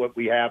know what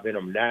we have in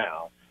him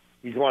now.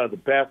 He's one of the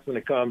best when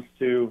it comes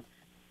to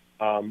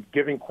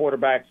giving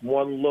quarterbacks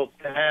one look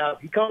to have.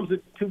 He comes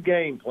with 2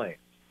 game plans.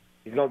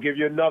 He's going to give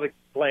you another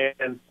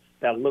plan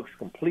that looks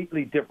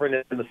completely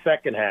different in the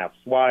second half.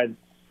 That's why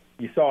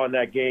you saw in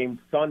that game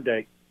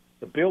Sunday,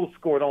 the Bills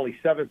scored only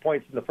 7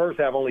 points in the first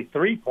half, only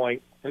 3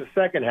 points in the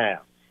second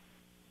half.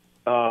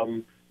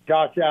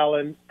 Josh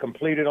Allen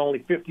completed only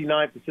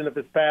 59% of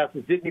his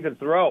passes, didn't even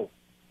throw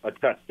a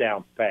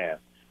touchdown pass.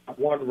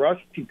 One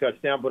rushing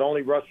touchdown, but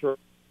only rushed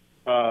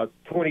for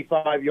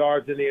 25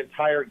 yards in the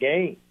entire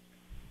game.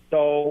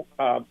 So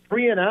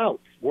 3 and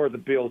outs were the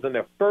Bills in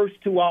their first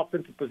 2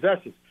 offensive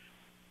possessions.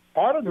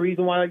 Part of the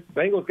reason why the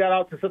Bengals got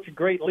out to such a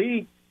great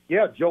lead,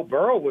 Joe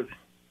Burrow was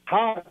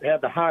hot,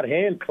 had the hot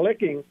hand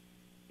clicking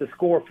to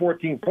score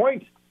 14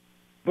 points,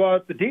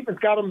 but the defense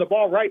got them the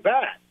ball right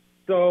back.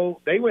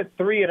 So they went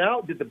 3 and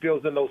out, did the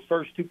Bills in those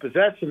first 2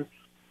 possessions.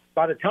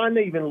 By the time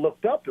they even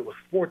looked up, it was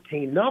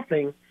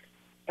 14-0.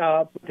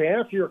 To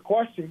answer your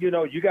question,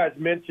 you guys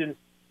mentioned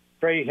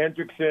Trey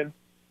Hendrickson,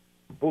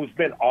 who's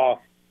been off.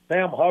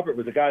 Sam Hubbard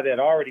was a guy that had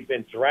already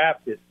been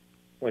drafted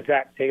when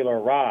Zach Taylor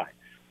arrived.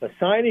 The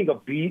signing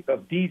of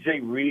DJ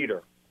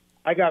Reader,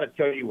 I got to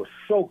tell you, was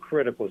so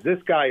critical.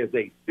 This guy is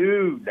a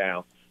dude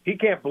now. He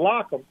can't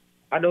block him.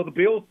 I know the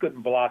Bills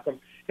couldn't block him.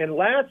 And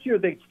last year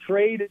they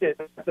traded,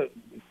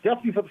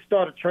 just before the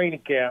start of training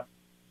camp,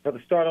 for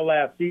the start of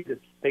last season,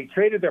 they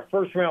traded their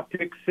first-round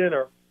pick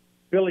center,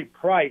 Billy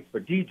Price,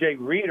 for B.J.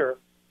 Reader,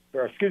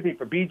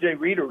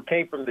 who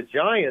came from the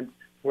Giants,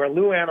 where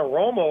Lou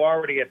Anarumo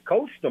already had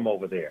coached him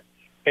over there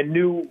and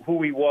knew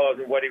who he was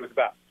and what he was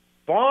about.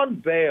 Von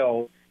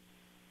Bell,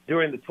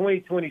 during the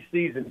 2020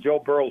 season, Joe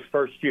Burrow's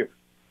first year,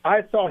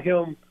 I saw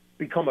him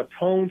become a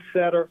tone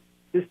setter.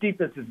 This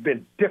defense has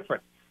been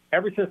different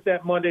ever since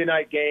that Monday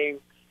night game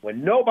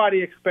when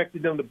nobody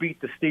expected them to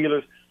beat the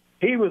Steelers.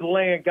 He was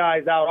laying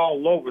guys out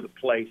all over the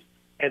place,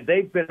 and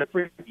they've been a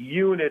freaking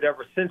unit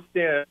ever since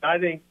then. I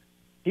think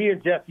he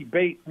and Jesse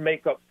Bates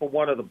make up for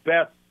one of the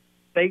best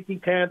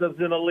safety tandems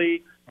in the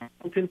league.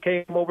 Moulton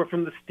came over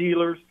from the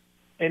Steelers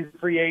in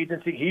free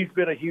agency. He's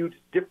been a huge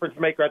difference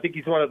maker. I think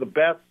he's one of the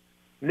best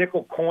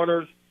nickel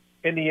corners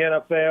in the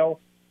NFL.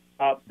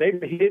 They've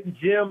been hitting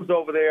gems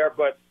over there,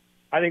 but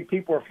I think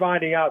people are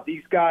finding out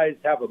these guys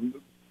have a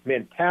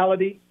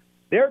mentality.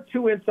 They're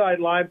 2 inside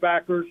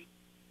linebackers,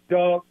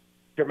 Doug,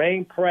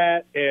 Jermaine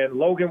Pratt, and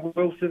Logan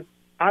Wilson.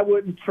 I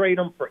wouldn't trade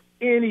them for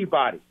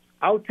anybody.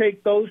 I would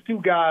take those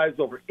 2 guys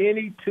over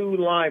any 2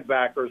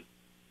 linebackers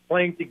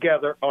playing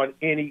together on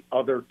any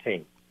other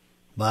team.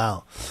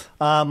 Wow.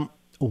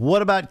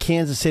 What about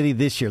Kansas City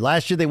this year?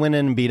 Last year they went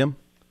in and beat them.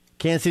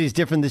 Kansas City's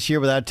different this year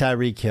without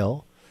Tyreek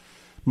Hill.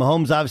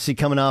 Mahomes obviously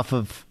coming off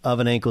of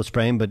an ankle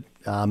sprain, but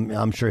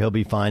I'm sure he'll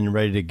be fine and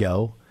ready to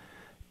go.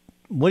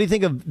 What do you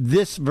think of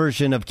this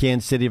version of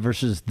Kansas City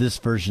versus this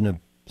version of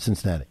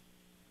Cincinnati?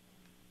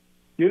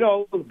 The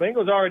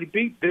Bengals already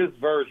beat this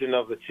version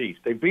of the Chiefs.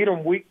 They beat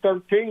them week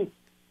 13.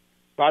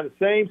 By the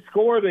same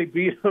score, they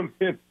beat them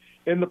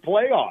in the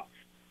playoffs,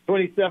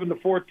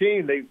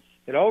 27-14. They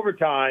in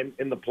overtime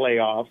in the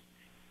playoffs.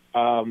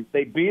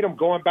 They beat them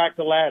going back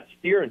to last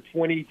year in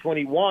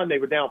 2021. They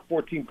were down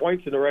 14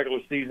 points in the regular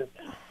season,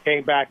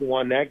 came back and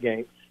won that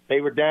game.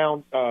 They were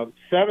down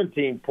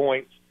 17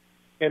 points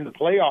in the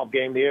playoff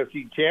game, the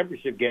AFC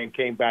Championship game,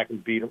 came back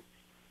and beat them.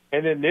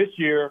 And then this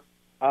year,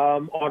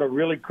 on a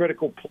really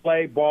critical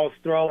play, balls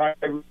thrown,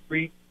 to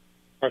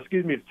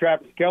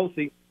Travis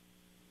Kelce,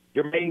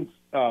 Jermaine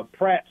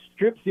Pratt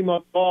strips him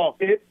of the ball.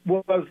 It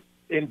was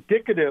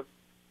indicative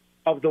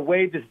of the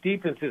way this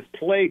defense has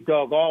played,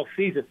 Doug, all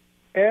season.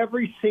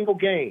 Every single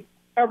game,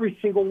 every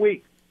single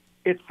week,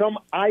 it's some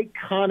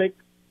iconic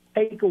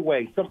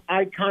takeaway, some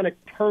iconic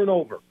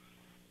turnover.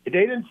 They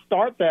didn't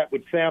start that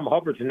with Sam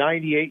Hubbard's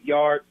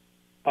 98-yard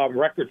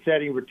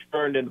record-setting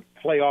return in the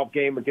playoff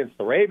game against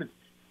the Ravens.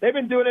 They've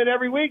been doing it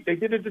every week. They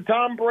did it to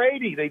Tom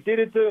Brady. They did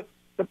it to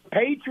the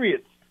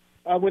Patriots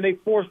when they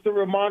forced the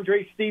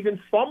Ramondre Stevens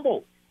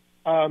fumble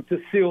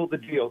to seal the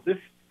deal. This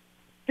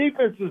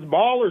defense is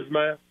ballers,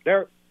 man.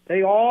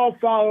 They all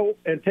follow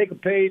and take a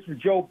page from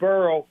Joe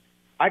Burrow.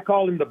 I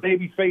call him the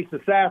babyface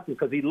assassin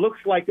because he looks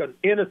like an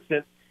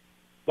innocent,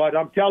 but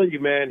I'm telling you,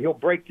 man, he'll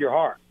break your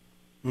heart.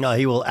 No,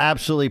 he will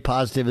absolutely,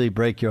 positively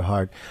break your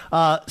heart.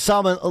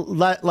 Salman,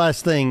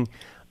 last thing.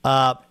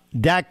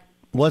 Dak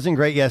wasn't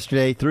great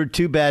yesterday, threw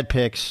 2 bad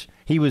picks.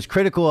 He was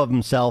critical of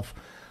himself.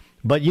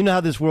 But you know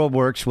how this world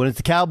works. When it's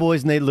the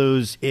Cowboys and they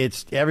lose,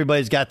 it's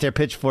everybody's got their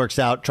pitchforks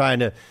out trying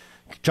to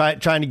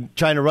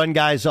run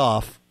guys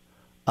off.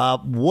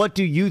 What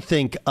do you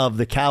think of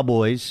the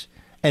Cowboys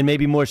and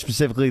maybe more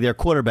specifically their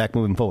quarterback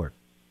moving forward?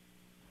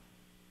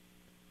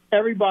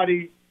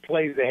 Everybody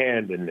plays a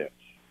hand in this,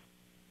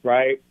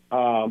 right?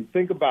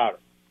 Think about it.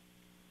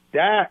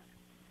 Dak,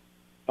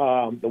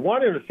 the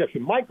one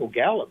interception, Michael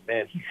Gallup,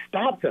 man, he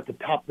stops at the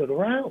top of the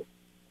round.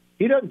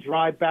 He doesn't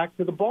drive back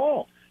to the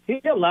ball. He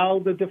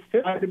allowed the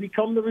defender to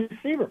become the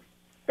receiver.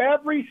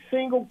 Every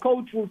single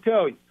coach will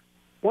tell you,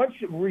 once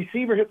the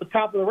receiver hit the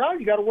top of the round,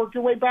 you got to work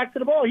your way back to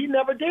the ball. He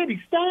never did. He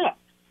stopped.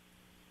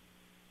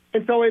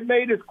 And so it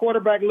made his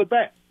quarterback look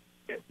bad.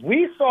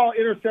 we saw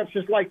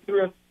interceptions like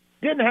this.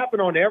 Didn't happen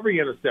on every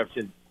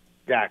interception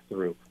Dak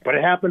threw, but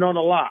it happened on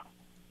a lot.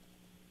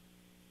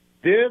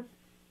 This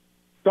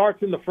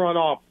starts in the front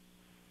office.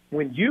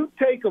 When you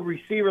take a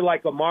receiver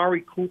like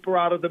Amari Cooper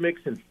out of the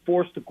mix and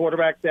force the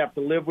quarterback to have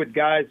to live with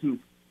guys who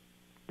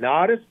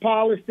not as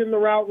polished in the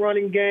route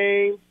running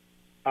game,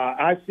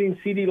 I've seen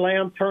CeeDee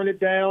Lamb turn it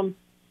down,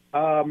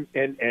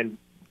 and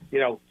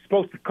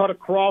supposed to cut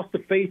across the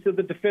face of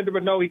the defender,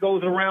 but no, he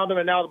goes around him,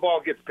 and now the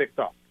ball gets picked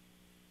up.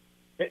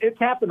 It's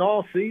happened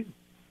all season.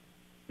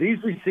 These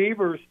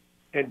receivers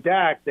and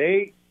Dak,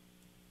 it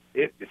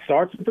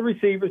starts with the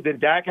receivers. Then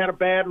Dak had a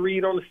bad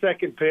read on the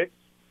second pick,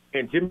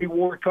 and Jimmy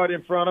Ward cut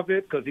in front of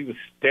it because he was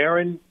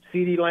staring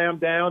CeeDee Lamb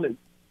down, and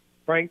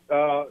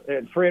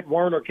Fred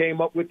Warner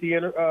came up with the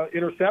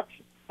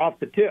interception off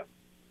the tip.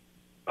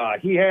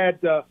 He had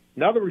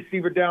another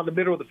receiver down the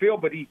middle of the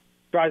field, but he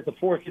tries to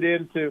force it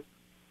into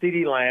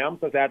CeeDee Lamb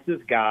because that's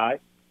his guy.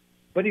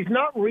 But he's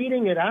not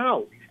reading it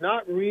out. He's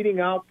not reading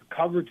out the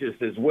coverages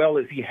as well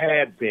as he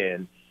had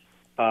been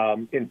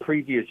in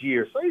previous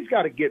years. So he's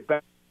got to get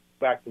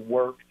back to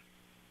work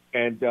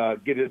and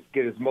get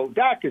his mode.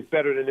 Dak is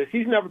better than this.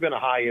 He's never been a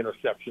high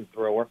interception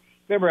thrower.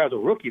 Remember, as a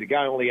rookie, the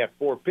guy only had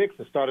 4 picks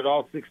and started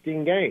all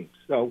 16 games.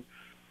 So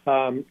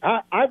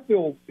I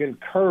feel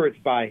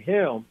encouraged by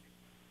him.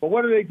 But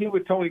what do they do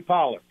with Tony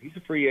Pollard? He's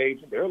a free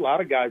agent. There are a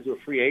lot of guys who are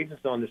free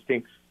agents on this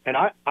team. And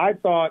I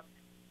thought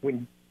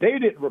when they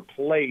didn't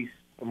replace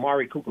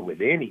Amari Cooper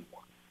with anyone,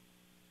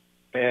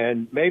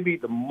 and maybe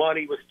the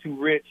money was too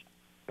rich,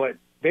 but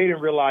they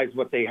didn't realize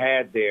what they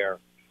had there.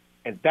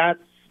 And that's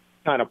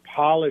kind of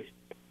polished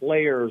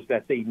players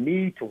that they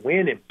need to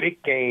win in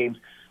big games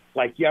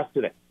like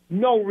yesterday.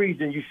 No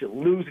reason you should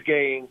lose a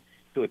game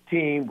to a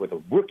team with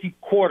a rookie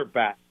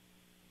quarterback,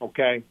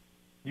 okay?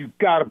 You've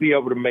got to be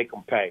able to make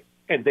them pay,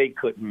 and they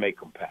couldn't make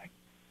them pay.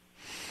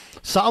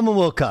 Solomon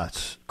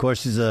Wilcots, of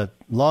course, he's a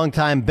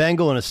longtime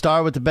Bengal and a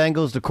star with the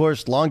Bengals, of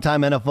course,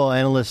 longtime NFL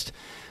analyst.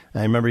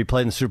 I remember he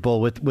played in the Super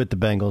Bowl with the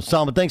Bengals.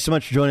 Solomon, thanks so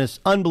much for joining us.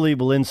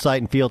 Unbelievable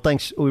insight and feel.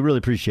 Thanks. We really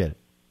appreciate it.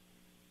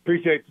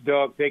 Appreciate you,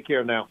 Doug. Take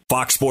care now.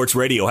 Fox Sports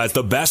Radio has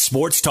the best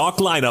sports talk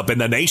lineup in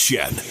the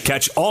nation.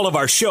 Catch all of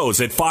our shows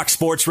at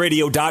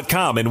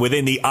foxsportsradio.com and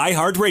within the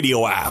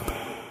iHeartRadio app.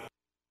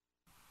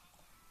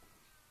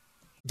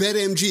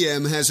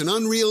 BetMGM has an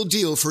unreal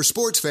deal for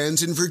sports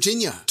fans in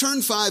Virginia.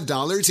 Turn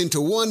 $5 into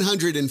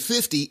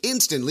 $150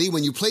 instantly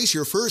when you place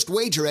your first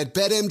wager at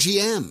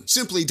BetMGM.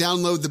 Simply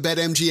download the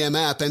BetMGM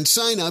app and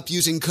sign up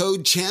using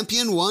code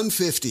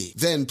Champion150.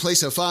 Then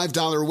place a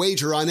 $5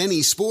 wager on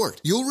any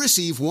sport. You'll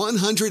receive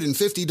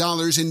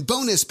 $150 in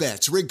bonus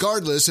bets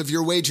regardless of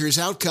your wager's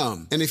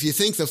outcome. And if you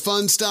think the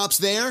fun stops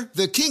there,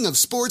 the King of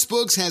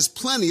Sportsbooks has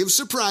plenty of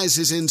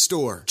surprises in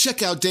store.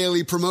 Check out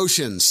daily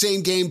promotions,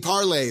 same-game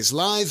parlays,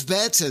 live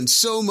bets, and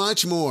so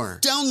much more.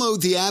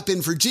 Download the app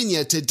in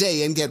Virginia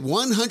today and get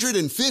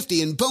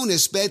 $150 in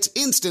bonus bets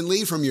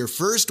instantly from your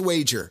first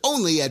wager.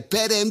 Only at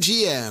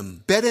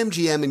BetMGM.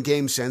 BetMGM and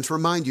GameSense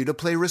remind you to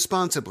play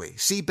responsibly.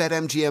 See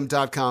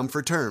BetMGM.com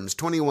for terms.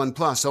 21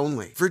 plus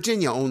only.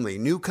 Virginia only.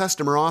 New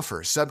customer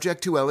offer.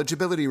 Subject to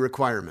eligibility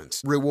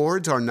requirements.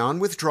 Rewards are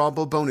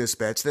non-withdrawable bonus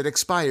bets that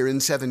expire in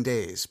 7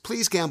 days.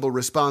 Please gamble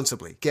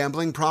responsibly.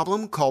 Gambling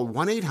problem? Call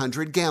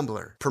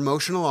 1-800-GAMBLER.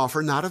 Promotional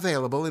offer not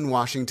available in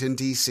Washington,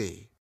 D.C.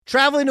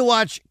 Traveling to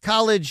watch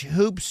college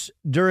hoops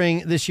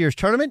during this year's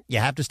tournament? You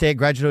have to stay at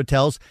Graduate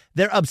Hotels.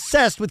 They're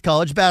obsessed with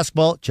college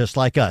basketball, just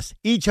like us.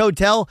 Each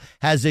hotel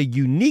has a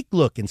unique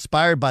look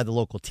inspired by the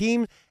local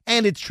team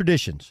and its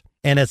traditions.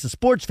 And as a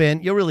sports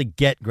fan, you'll really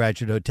get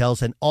Graduate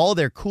Hotels and all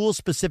their cool,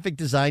 specific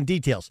design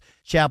details.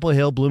 Chapel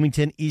Hill,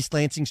 Bloomington, East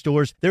Lansing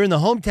stores. They're in the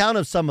hometown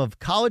of some of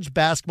college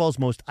basketball's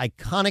most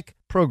iconic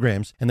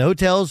programs, and the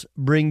hotels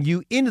bring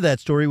you into that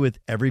story with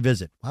every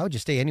visit. Why would you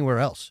stay anywhere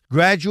else?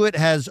 Graduate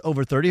has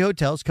over 30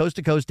 hotels, coast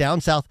to coast,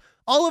 down south,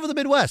 all over the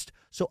Midwest.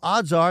 So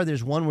odds are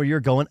there's one where you're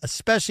going,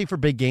 especially for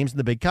big games and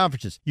the big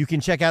conferences. You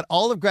can check out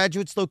all of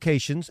Graduate's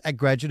locations at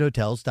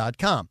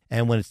graduatehotels.com.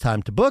 And when it's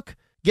time to book,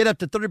 get up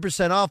to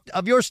 30% off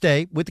of your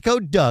stay with the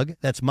code Doug.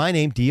 That's my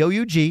name,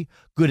 D-O-U-G.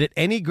 Good at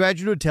any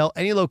Graduate Hotel,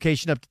 any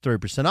location, up to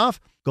 30% off.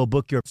 Go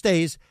book your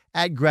stays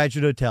at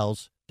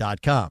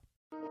graduatehotels.com.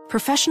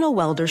 Professional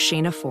welder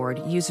Shayna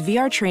Ford used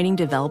VR training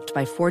developed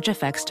by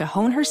ForgeFX to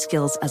hone her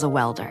skills as a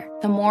welder.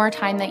 The more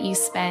time that you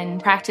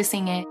spend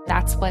practicing it,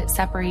 that's what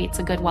separates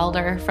a good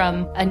welder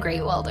from a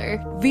great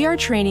welder. VR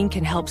training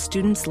can help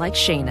students like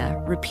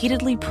Shayna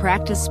repeatedly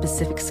practice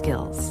specific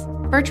skills.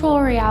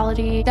 Virtual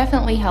reality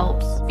definitely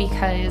helps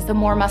because the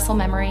more muscle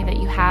memory that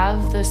you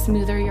have, the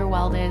smoother your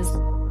weld is.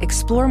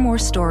 Explore more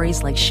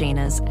stories like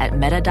Shayna's at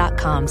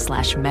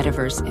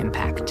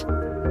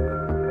meta.com/metaverseimpact.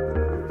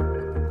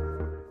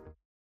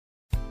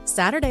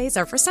 Saturdays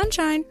are for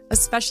sunshine,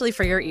 especially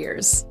for your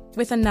ears.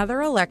 With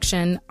another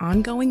election,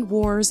 ongoing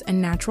wars,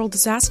 and natural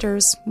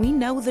disasters, we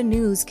know the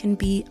news can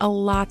be a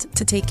lot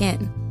to take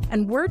in.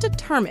 And we're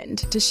determined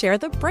to share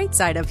the bright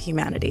side of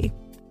humanity.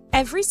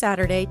 Every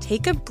Saturday,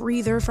 take a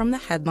breather from the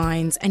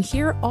headlines and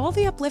hear all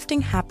the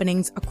uplifting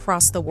happenings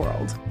across the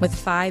world with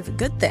 5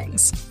 good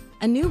things.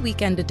 a new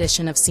weekend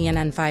edition of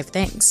CNN 5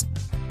 Things.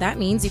 That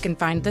means you can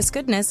find this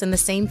goodness in the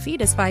same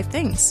feed as 5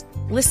 Things.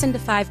 Listen to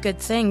 5 Good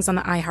Things on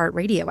the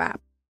iHeartRadio app.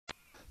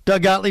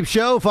 Doug Gottlieb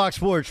Show, Fox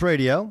Sports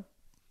Radio.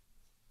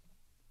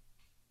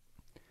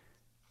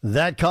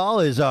 That call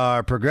is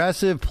our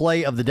Progressive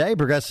play of the day.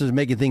 Progressive is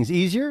making things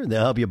easier.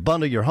 They'll help you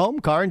bundle your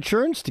home, car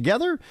insurance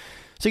together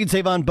so you can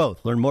save on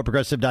both. Learn more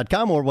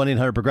Progressive.com or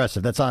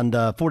 1-800-PROGRESSIVE. That's on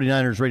the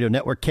 49ers Radio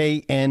Network,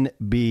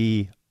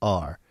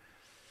 KNBR.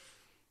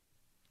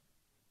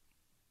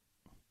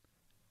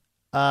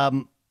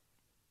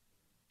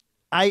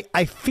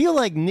 I feel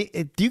like,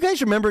 do you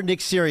guys remember Nick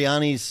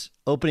Sirianni's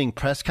opening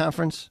press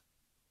conference?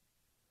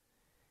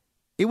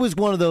 It was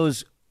one of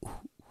those,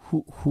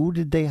 who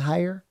did they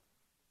hire?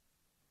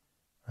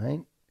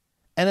 Right?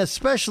 And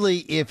especially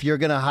if you're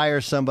going to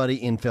hire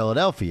somebody in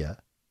Philadelphia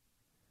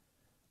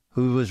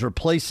who was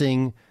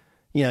replacing,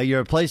 you're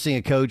replacing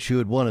a coach who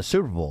had won a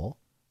Super Bowl.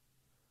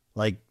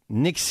 Like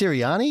Nick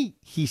Sirianni,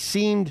 he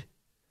seemed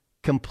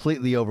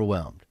completely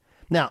overwhelmed.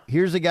 Now,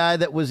 here's a guy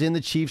that was in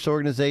the Chiefs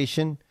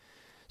organization,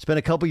 spent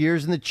a couple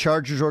years in the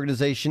Chargers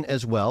organization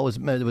as well, was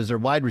their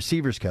wide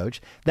receivers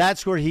coach.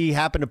 That's where he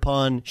happened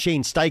upon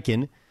Shane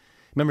Steichen.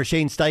 Remember,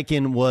 Shane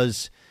Steichen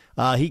was,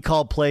 he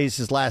called plays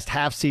his last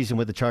half season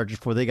with the Chargers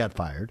before they got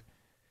fired.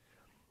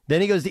 Then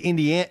he goes to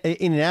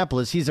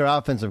Indianapolis. He's their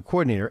offensive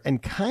coordinator,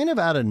 and kind of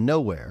out of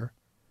nowhere,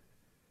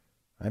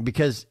 right,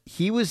 because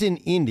he was in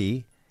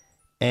Indy,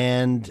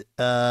 and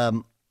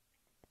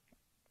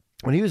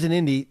when he was in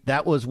Indy,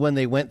 that was when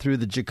they went through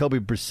the Jacoby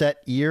Brissett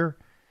year.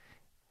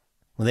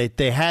 When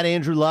they had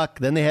Andrew Luck,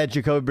 then they had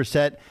Jacoby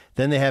Brissett,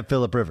 then they had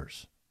Phillip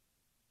Rivers.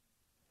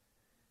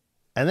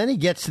 And then he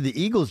gets to the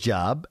Eagles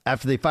job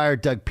after they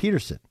fired Doug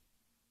Peterson.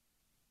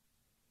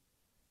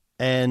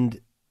 And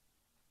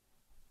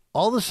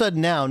all of a sudden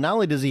now, not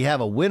only does he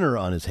have a winner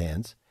on his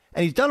hands,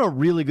 and he's done a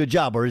really good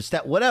job, or is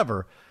that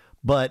whatever,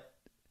 but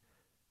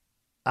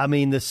I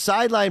mean, the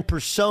sideline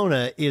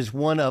persona is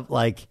one of,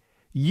 like,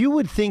 you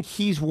would think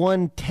he's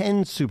won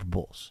 10 Super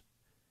Bowls.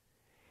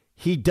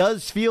 He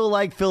does feel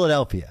like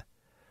Philadelphia,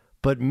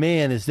 but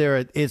man, it's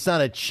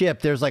not a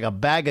chip. There's like a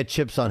bag of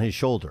chips on his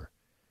shoulder.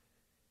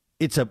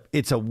 It's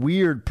a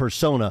weird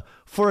persona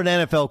for an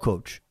NFL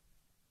coach.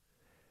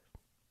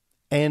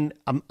 And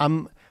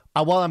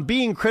while I'm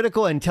being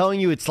critical and telling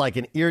you it's like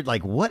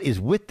what is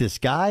with this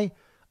guy?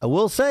 I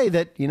will say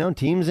that,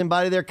 teams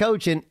embody their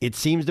coach, and it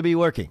seems to be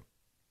working.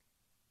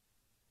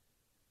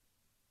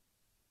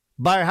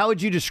 Bayer, how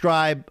would you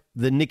describe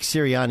the Nick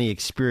Sirianni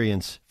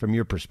experience from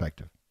your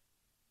perspective?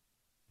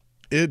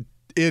 It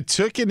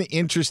took an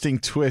interesting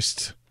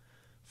twist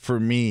for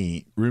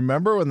me.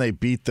 Remember when they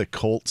beat the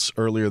Colts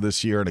earlier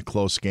this year in a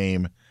close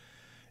game,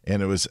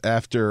 and it was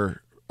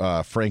after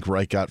Frank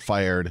Reich got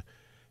fired,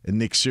 and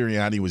Nick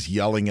Sirianni was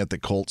yelling at the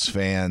Colts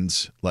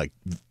fans like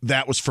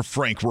that was for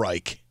Frank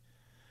Reich,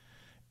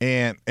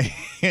 and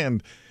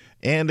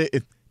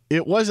it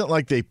wasn't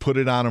like they put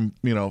it on him,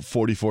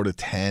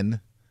 44-10.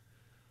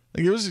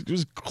 Like it was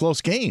a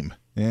close game,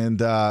 and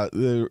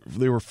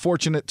they were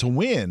fortunate to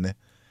win,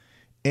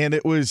 and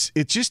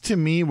it just to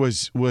me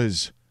was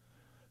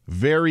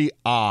very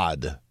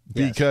odd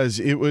because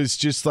it was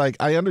just like,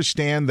 I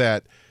understand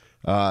that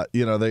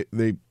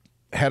they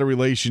had a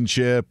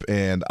relationship,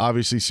 and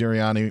obviously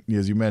Sirianni,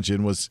 as you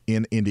mentioned, was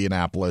in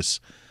Indianapolis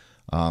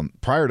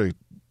prior to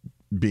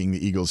being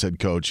the Eagles head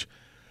coach,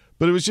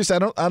 but it was just I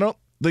don't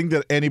think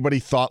that anybody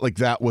thought like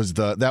that was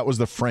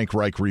the Frank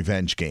Reich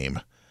revenge game.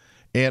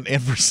 And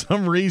for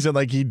some reason,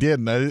 like, he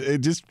didn't. It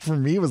just, for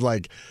me, was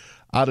like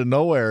out of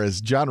nowhere, as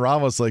John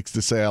Ramos likes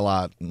to say a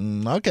lot.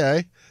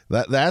 Okay,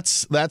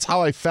 that's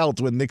how I felt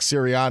when Nick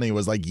Sirianni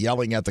was like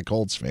yelling at the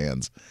Colts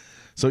fans.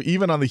 So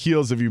even on the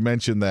heels of, you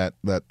mentioned that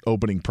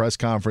opening press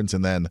conference,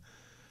 and then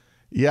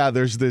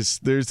there's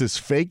this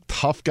fake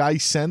tough guy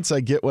sense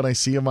I get when I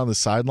see him on the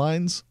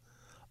sidelines.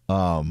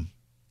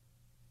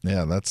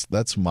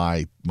 That's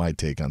my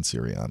take on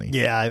Sirianni.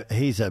 Yeah,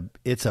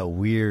 it's a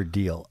weird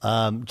deal.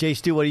 Jay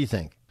Stu, what do you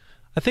think?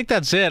 I think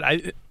that's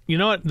it. You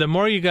know what? The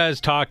more you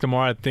guys talk, the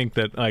more I think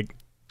that, like,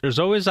 there's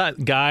always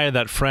that guy,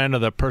 that friend, or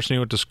that person you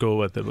went to school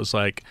with that was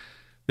like,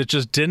 that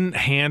just didn't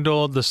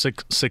handle the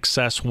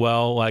success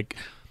well. Like,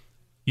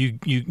 you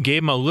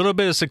gave him a little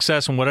bit of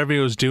success in whatever he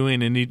was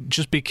doing, and he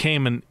just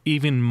became an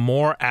even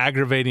more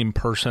aggravating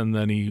person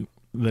than he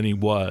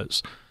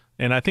was.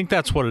 And I think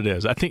that's what it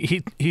is. I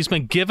think he's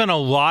been given a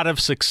lot of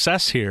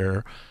success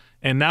here,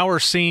 and now we're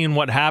seeing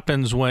what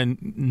happens when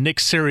Nick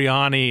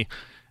Sirianni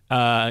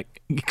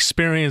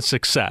experiences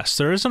success.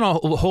 There isn't a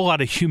whole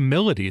lot of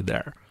humility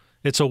there.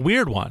 It's a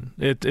weird one.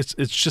 It's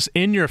just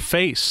in your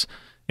face,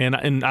 and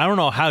I don't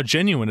know how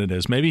genuine it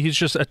is. Maybe he's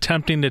just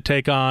attempting to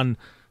take on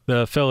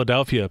the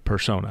Philadelphia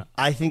persona.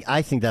 I think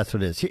that's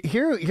what it is.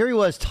 Here he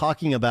was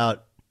talking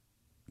about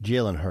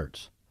Jalen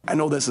Hurts. I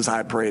know this is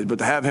high praise, but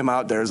to have him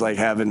out there is like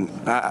having,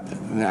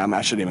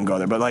 I shouldn't even go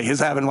there, but like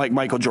his having like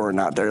Michael Jordan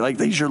out there. Like,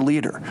 he's your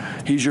leader.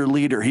 He's your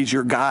leader. He's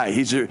your guy.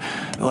 He's your,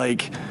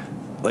 like,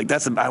 Like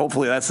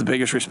hopefully that's the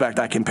biggest respect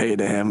I can pay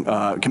to him,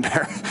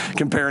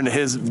 comparing to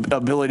his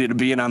ability to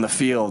be on the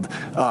field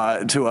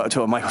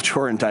to a Michael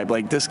Jordan type.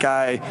 Like, this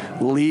guy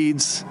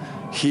leads,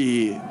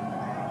 he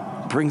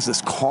brings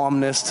this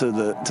calmness to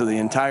the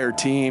entire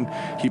team.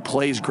 He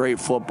plays great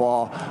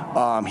football.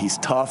 He's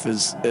tough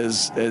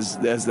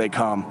as they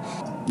come.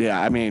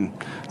 Yeah, I mean,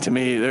 to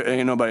me, there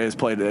ain't nobody has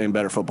played any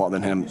better football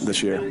than him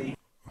this year.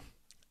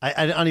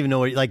 I don't even know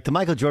what, like, the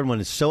Michael Jordan one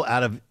is so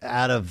out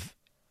of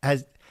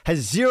has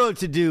zero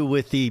to do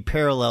with the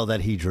parallel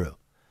that he drew,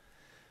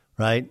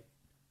 right?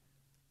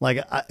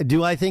 Like,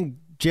 do I think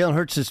Jalen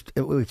Hurts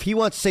if he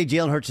wants to say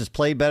Jalen Hurts has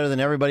played better than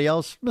everybody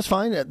else, that's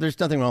fine. There's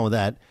nothing wrong with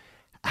that.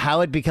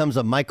 How it becomes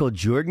a Michael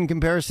Jordan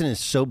comparison is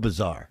so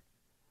bizarre,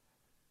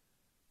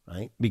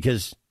 right?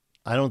 Because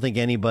I don't think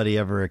anybody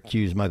ever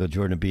accused Michael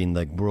Jordan of being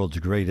like world's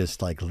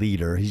greatest like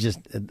leader. He's just,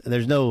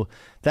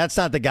 that's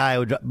not the guy I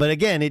would, but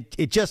again,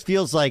 it just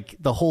feels like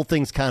the whole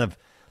thing's kind of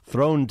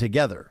thrown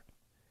together.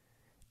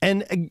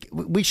 And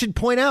we should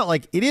point out,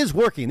 like, it is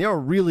working. They're a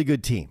really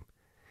good team.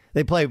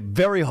 They play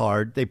very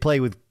hard. They play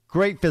with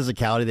great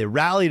physicality. They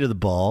rally to the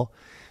ball.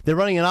 They're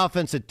running an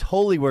offense that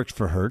totally works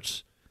for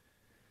Hurts.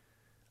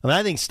 I mean,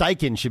 I think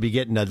Steichen should be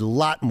getting a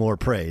lot more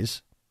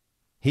praise.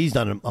 He's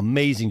done an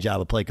amazing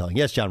job of play calling.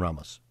 Yes, John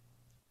Ramos.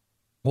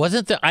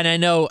 Wasn't there, and I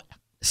know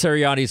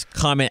Sirianni's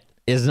comment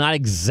is not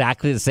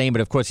exactly the same,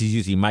 but of course he's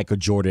using Michael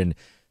Jordan,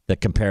 the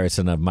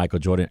comparison of Michael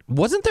Jordan.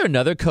 Wasn't there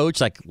another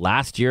coach like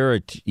last year or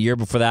year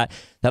before that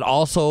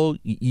also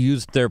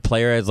used their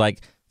player as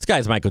like, this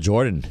guy's Michael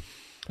Jordan?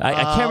 I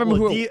can't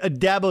remember who.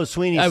 Dabo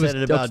Sweeney said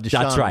it about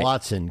Deshaun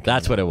Watson.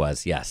 That's what it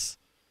was, yes.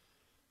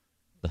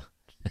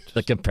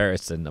 The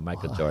comparison to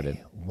Michael Jordan.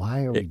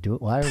 Why are we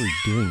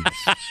doing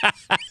this?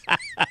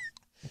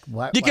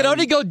 You can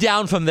only go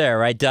down from there,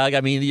 right, Doug?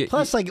 I mean,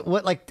 plus,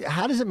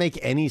 how does it make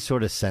any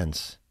sort of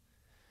sense?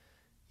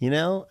 You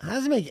know, how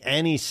does it make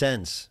any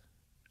sense?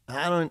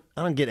 I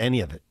don't get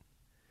any of it.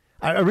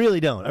 I really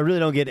don't. I really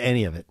don't get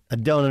any of it. I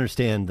don't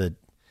understand the.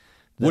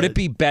 Would it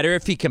be better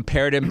if he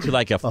compared him to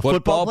like a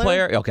football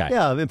player? Okay.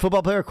 Yeah, a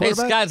football player,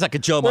 quarterback. This guy's like a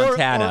Joe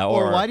Montana,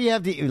 or why do you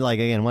have to why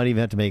do you even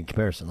have to make a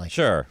comparison? Like,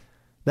 sure,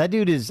 that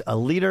dude is a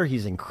leader.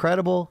 He's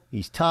incredible.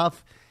 He's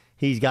tough.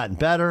 He's gotten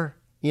better.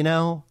 You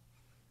know.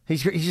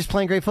 He's just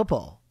playing great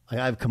football. I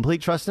have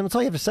complete trust in him. That's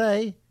all you have to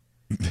say.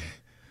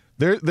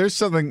 There's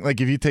something,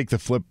 like, if you take the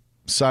flip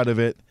side of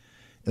it,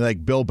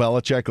 like Bill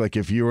Belichick, like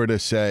if you were to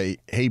say,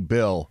 hey,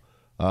 Bill,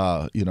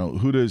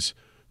 who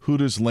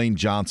does Lane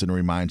Johnson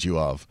remind you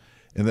of?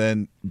 And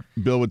then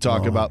Bill would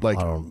talk about, like,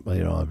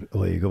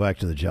 you go back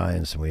to the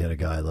Giants and we had a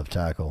guy left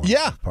tackle.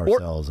 Yeah.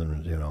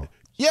 Parcells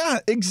Yeah,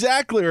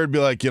 exactly. Or it'd be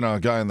like, a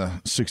guy in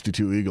the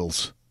 62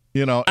 Eagles,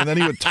 and then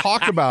he would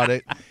talk about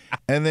it.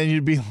 And then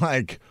you'd be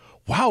like,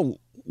 wow,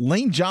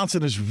 Lane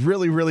Johnson is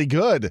really, really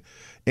good.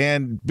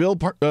 And Bill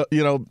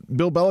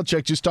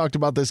Belichick just talked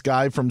about this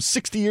guy from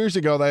 60 years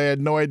ago that I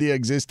had no idea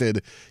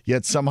existed,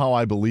 yet somehow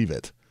I believe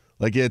it.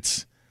 Like,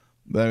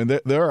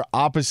 there are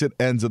opposite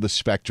ends of the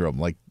spectrum.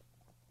 Like,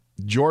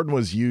 Jordan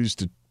was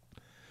used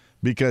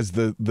because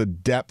the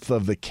depth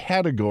of the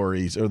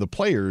categories or the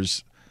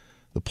players,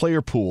 the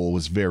player pool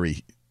was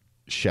very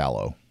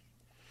shallow.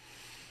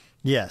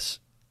 Yes.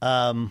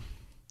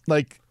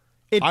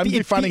 I'm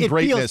defining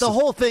greatness. The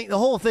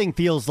whole thing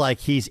feels like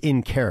he's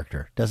in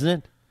character, doesn't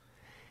it?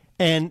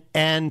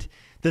 And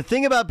the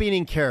thing about being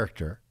in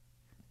character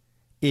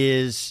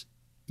is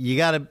you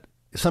got to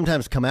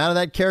sometimes come out of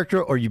that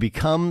character, or you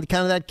become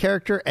kind of that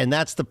character, and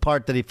that's the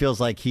part that he feels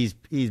like he's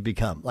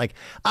become. Like,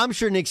 I'm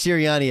sure Nick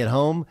Sirianni at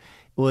home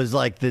was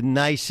like the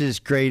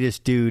nicest,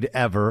 greatest dude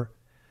ever,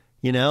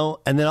 and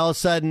then all of a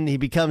sudden he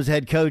becomes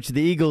head coach of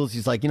the Eagles.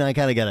 He's like, I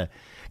kind of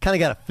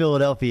gotta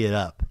Philadelphia it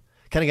up.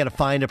 Kind of got to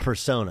find a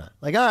persona.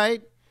 Like, all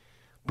right.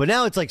 But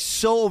now it's like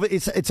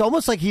it's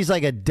almost like he's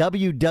like a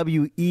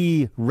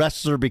WWE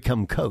wrestler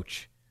become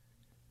coach.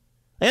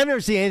 I've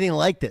never seen anything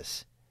like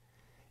this.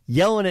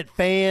 Yelling at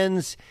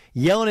fans,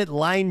 yelling at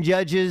line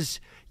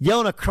judges,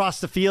 yelling across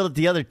the field at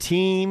the other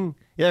team,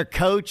 the other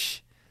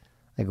coach.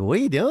 Like, what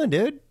are you doing,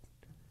 dude?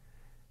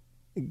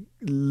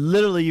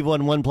 Literally, you've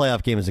won one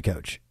playoff game as a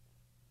coach.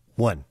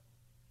 One.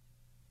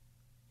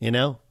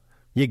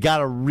 You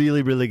got a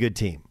really, really good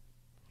team.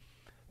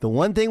 The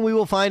one thing we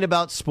will find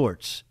about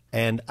sports,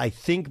 and I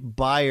think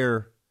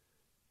Bayer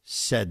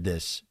said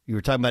this, you were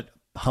talking about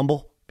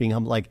being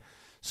humble, like,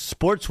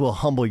 sports will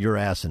humble your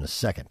ass in a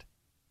second.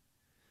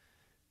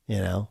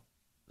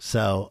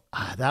 So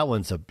that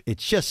one's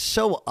it's just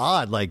so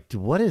odd. Like,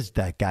 what is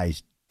that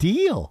guy's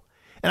deal?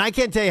 And I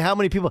can't tell you how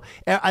many people,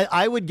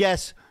 I would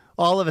guess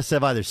all of us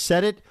have either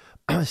said it,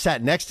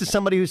 sat next to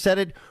somebody who said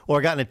it,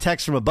 or gotten a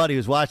text from a buddy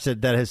who's watched it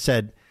that has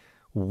said,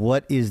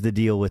 what is the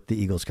deal with the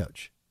Eagles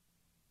coach?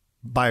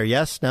 Bayer,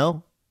 yes?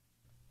 No?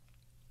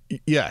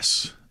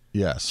 Yes.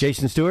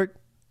 Jason Stewart?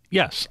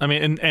 Yes. I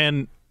mean,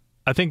 and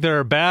I think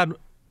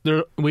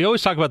we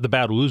always talk about the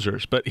bad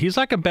losers, but he's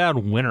like a bad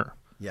winner.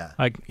 Yeah.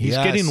 Like, he's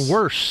getting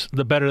worse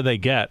the better they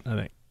get, I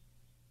think.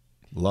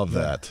 Love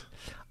that.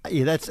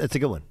 Yeah, that's a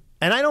good one.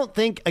 And I don't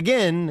think,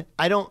 again,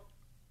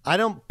 I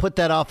don't put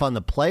that off on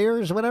the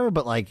players or whatever,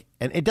 but like,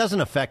 and it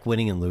doesn't affect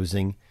winning and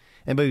losing.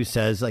 Anybody who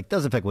says like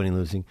doesn't affect winning and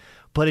losing,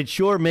 but it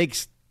sure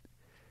makes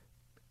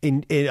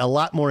it a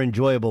lot more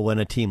enjoyable when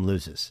a team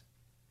loses.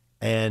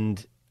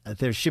 And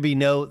there should be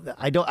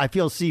I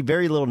see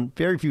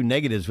very few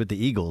negatives with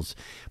the Eagles,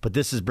 but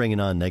this is bringing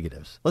on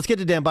negatives. Let's get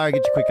to Dan Byer,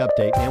 get your quick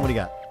update. Dan, what do you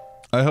got?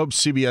 I hope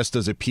CBS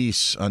does a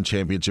piece on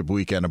championship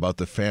weekend about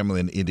the family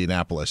in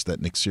Indianapolis that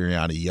Nick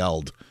Sirianni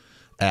yelled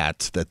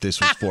at, that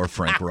this was for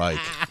Frank Reich.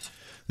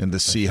 And to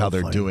see how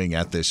they're doing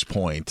at this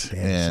point.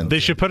 And they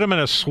should put them in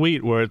a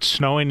suite where it's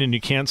snowing and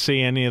you can't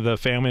see any of the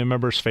family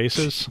members'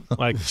 faces,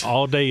 like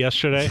all day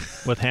yesterday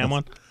with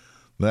Hamlin.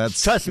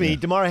 Trust me,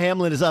 DeMar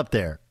Hamlin is up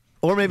there,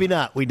 or maybe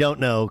not. We don't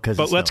know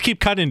but let's keep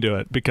cutting to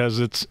it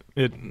because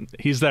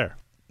he's there.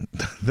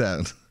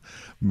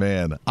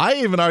 Man, I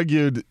even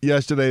argued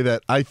yesterday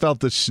that I felt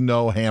the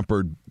snow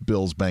hampered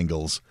Bills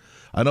Bengals.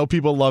 I know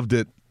people loved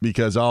it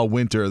because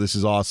winter, this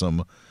is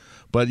awesome,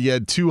 but you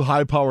had two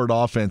high-powered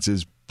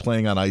offenses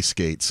playing on ice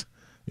skates,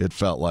 it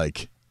felt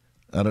like.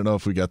 I don't know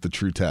if we got the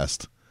true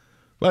test,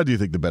 but I do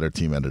think the better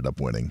team ended up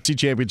winning.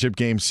 Championship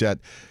game set,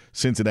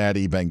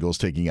 Cincinnati Bengals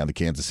taking on the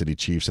Kansas City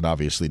Chiefs, and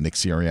obviously Nick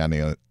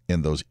Sirianni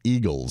and those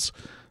Eagles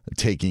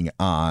taking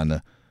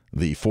on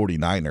the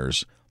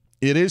 49ers.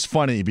 It is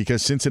funny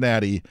because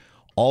Cincinnati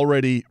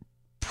already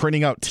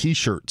printing out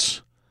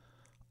T-shirts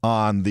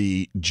on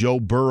the Joe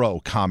Burrow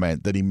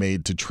comment that he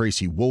made to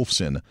Tracy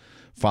Wolfson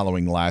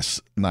following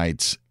last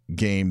night's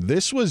game.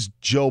 This was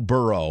Joe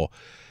Burrow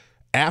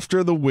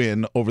after the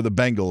win over the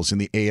Bengals in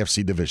the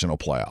AFC divisional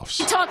playoffs.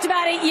 You talked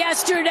about it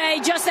yesterday,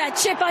 just that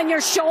chip on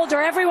your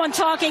shoulder, everyone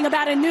talking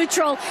about a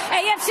neutral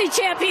AFC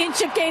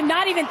championship game,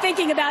 not even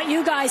thinking about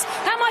you guys.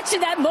 How much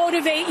did that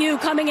motivate you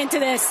coming into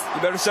this?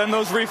 You better send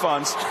those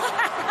refunds.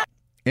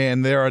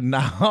 And there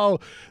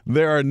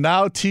are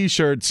now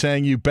T-shirts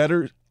saying you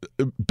better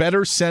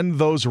send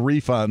those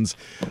refunds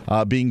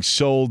being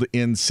sold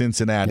in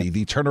Cincinnati.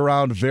 The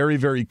turnaround very,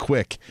 very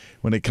quick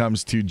when it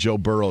comes to Joe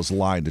Burrow's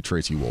line to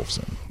Tracy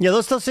Wolfson. Yeah,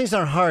 those things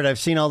aren't hard. I've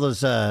seen all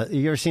those.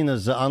 You ever seen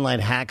those online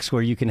hacks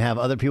where you can have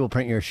other people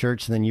print your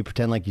shirts and then you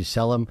pretend like you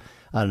sell them?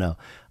 I don't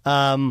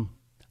know.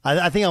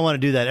 I think I want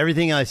to do that.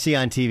 Everything I see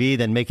on TV,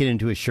 then make it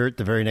into a shirt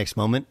the very next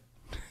moment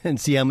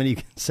and see how many you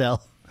can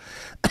sell.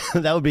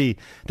 that would be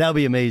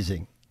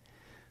amazing.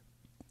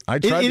 I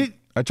tried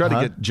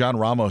to get John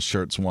Ramos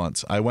shirts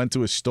once. I went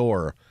to a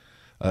store,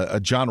 a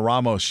John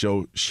Ramos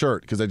show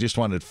shirt, because I just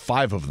wanted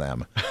 5 of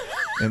them,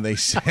 and they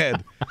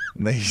said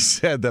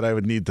that I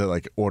would need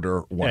to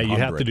order 100. Yeah,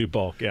 you have to do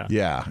bulk. Yeah.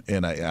 Yeah,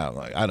 and I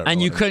don't know. And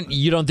you couldn't.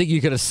 You don't think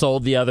you could have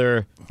sold the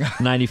other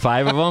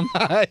 95 of them?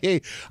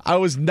 I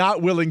was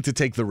not willing to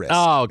take the risk.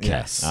 Oh, okay.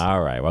 Yes.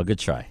 All right. Well, good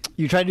try.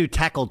 You tried to do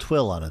tackle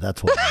twill on it.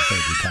 That's what I tried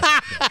to do. Tackle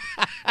twill.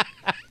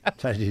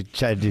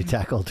 Try to do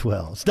tackle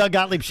twill. It's Doug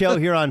Gottlieb Show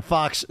here on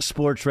Fox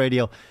Sports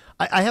Radio.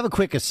 I have a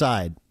quick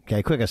aside.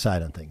 Okay, quick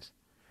aside on things.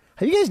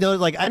 Have you guys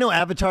noticed? I know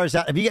Avatar's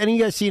out. Have any of you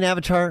guys seen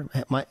Avatar?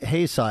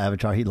 Hayes saw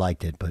Avatar. He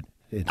liked it, but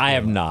I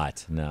have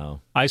not.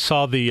 No. I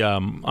saw the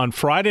on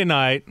Friday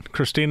night.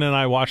 Christina and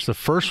I watched the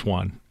first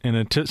one in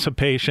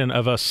anticipation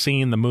of us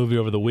seeing the movie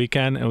over the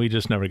weekend, and we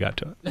just never got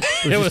to it.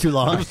 It was too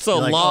long. It was so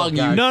long.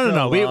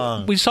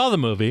 No. We saw the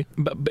movie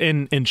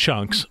in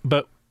chunks,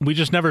 but we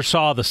just never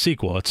saw the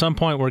sequel. At some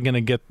point, we're going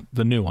to get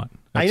the new one.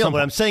 I know.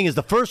 What I'm saying is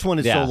the first one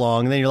is so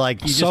long, and then you're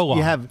like, It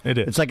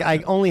is. It's like I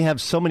only have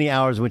so many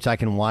hours in which I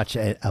can watch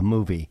a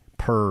movie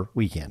per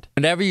weekend.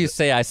 Whenever you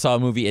say I saw a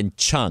movie in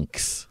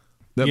chunks,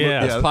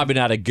 Yeah, it's probably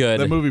not a good.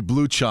 The movie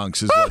Blue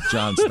Chunks is what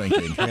John's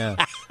thinking.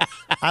 Yeah,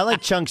 I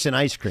like chunks in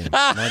ice cream,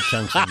 not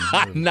chunks in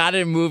movies. Not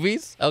in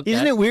movies. Okay.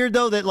 Isn't it weird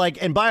though that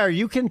like, and Byer,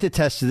 you can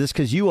attest to this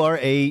because you are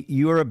a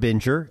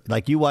binger.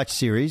 Like you watch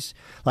series.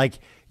 Like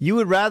you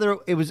would rather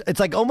it's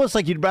like almost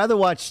like you'd rather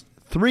watch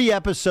 3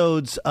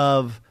 episodes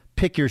of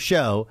Pick Your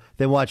Show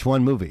than watch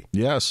one movie.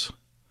 Yes.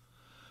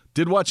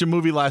 Did watch a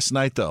movie last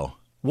night though.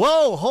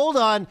 Whoa, hold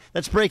on.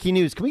 That's breaking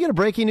news. Can we get a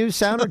breaking news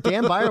sounder?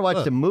 Dan Byer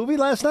watched a movie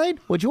last night?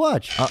 What'd you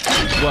watch?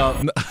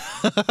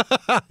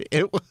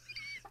 It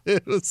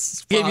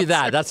was... Give you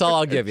that. That's all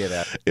I'll give you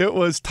that. It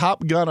was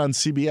Top Gun on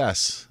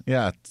CBS.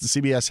 Yeah,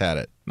 CBS had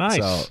it. Nice.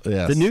 So,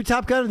 yes. The new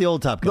Top Gun or the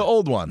old Top Gun? The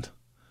old one.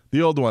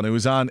 The old one. It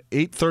was on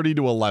 8:30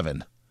 to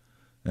 11.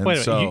 And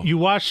Wait a minute, you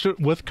watched it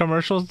with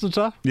commercials and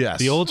stuff? Yes.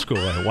 The old school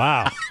way.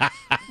 Wow.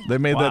 They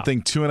made that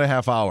thing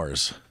 2.5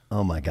 hours.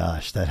 Oh, my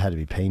gosh. That had to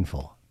be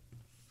painful.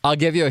 I'll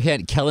give you a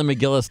hint. Kelly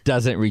McGillis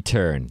doesn't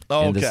return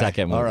in the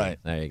second movie. All right.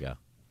 There you go.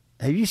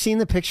 Have you seen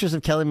the pictures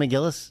of Kelly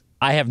McGillis?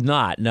 I have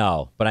not,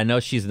 no. But I know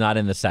she's not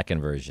in the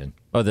second version.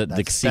 Or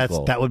the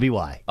sequel. That would be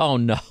why. Oh,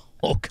 no.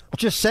 Oh,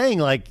 just saying,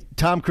 like,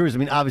 Tom Cruise, I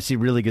mean, obviously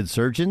really good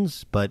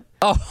surgeons, but...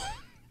 Oh.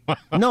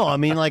 No, I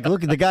mean, like,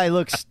 look, the guy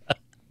looks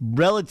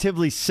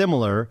relatively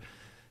similar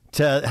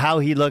to how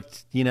he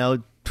looked,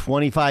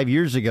 25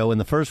 years ago when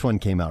the first one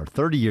came out, or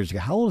 30 years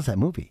ago. How old is that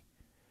movie?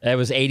 It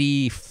was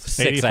 86,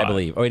 85. I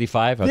believe. Or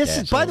 85? Okay. This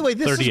is, by the way,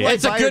 this 38. is why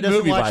It's a Byer good doesn't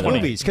movie, watch by the way.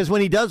 movies. Because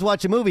when he does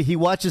watch a movie, he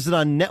watches it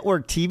on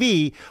network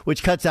TV,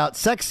 which cuts out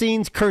sex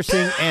scenes,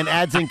 cursing, and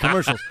adds in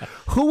commercials.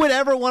 Who would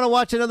ever want to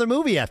watch another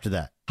movie after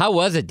that? How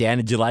was it, Dan?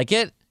 Did you like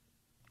it?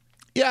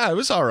 Yeah, it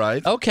was all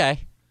right.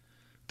 Okay.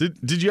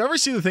 Did you ever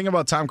see the thing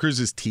about Tom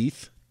Cruise's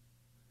teeth?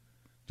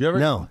 Did you ever?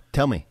 No.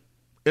 Tell me.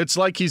 It's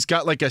like he's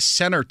got like a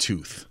center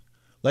tooth.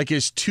 Like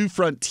his two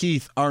front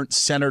teeth aren't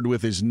centered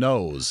with his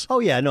nose. Oh,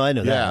 yeah. No, I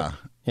know that.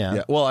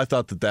 Yeah. Well, I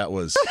thought that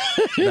was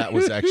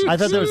actually. I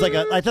thought there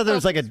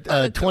was like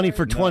a 20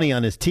 for 20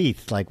 on his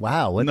teeth. Like,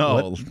 wow. What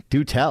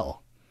do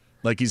tell?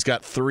 Like he's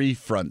got 3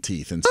 front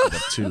teeth instead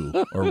of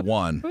 2 or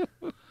 1.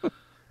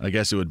 I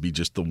guess it would be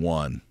just the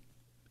 1.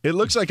 It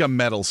looks like a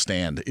medal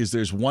stand.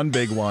 There's one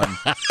big one,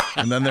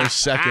 and then there's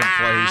second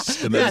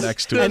place, and then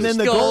next to it. And then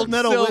the gold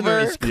medal silver. winner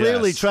is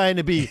clearly trying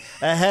to be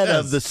ahead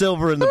of the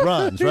silver and the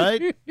bronze,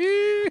 right?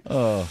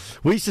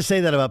 We used to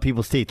say that about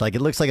people's teeth. Like,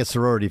 it looks like a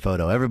sorority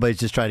photo. Everybody's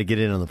just trying to get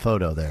in on the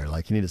photo there.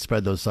 Like, you need to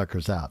spread those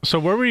suckers out. So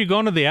where were you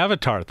going to the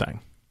Avatar thing?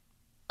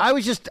 I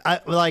was just,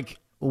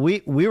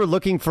 we were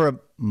looking for a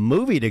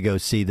movie to go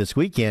see this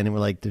weekend, and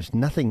we're like, there's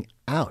nothing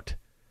out.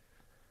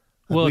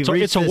 Well,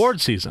 it's award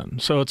season,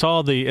 so it's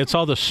all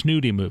the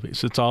snooty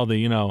movies. It's all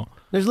the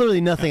There's literally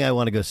nothing I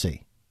want to go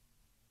see.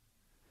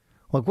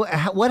 Like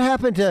what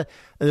happened to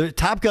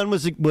Top Gun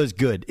was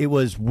good. It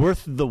was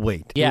worth the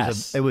wait.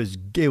 Yes, it was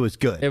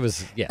good. It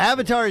was. Yeah.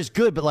 Avatar is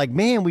good, but like,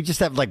 man, we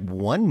just have like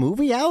one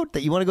movie out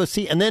that you want to go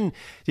see. And then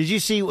did you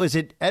see? Was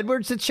it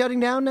Edwards that's shutting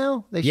down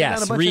now? They shut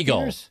down a bunch Regal.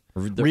 of theaters?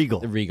 Regal.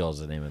 The Regal's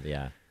the name of it.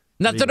 Yeah.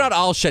 They're not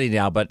all shutting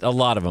down, but a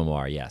lot of them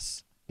are.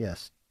 Yes.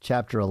 Yes.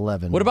 Chapter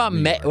 11. What about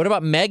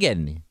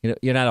Megan?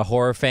 You're not a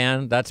horror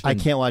fan? I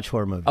can't watch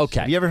horror movies. Okay.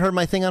 Have you ever heard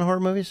my thing on horror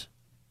movies?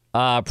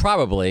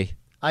 Probably.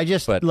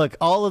 Look,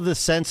 all of the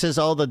senses,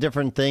 all the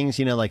different things,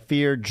 like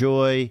fear,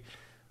 joy,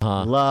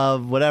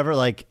 love, whatever.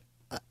 Like,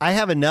 I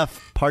have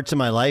enough parts of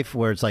my life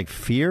where it's like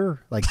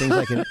fear, like things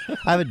like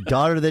I have a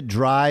daughter that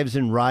drives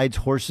and rides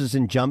horses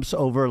and jumps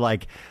over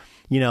like,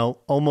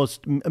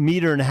 almost 1.5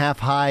 meters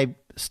high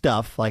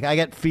stuff. Like, I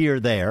got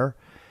fear there.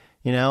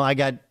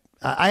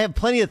 I have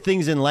plenty of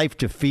things in life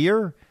to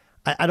fear.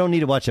 I don't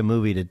need to watch a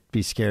movie to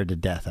be scared to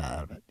death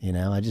out of it.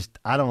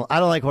 I don't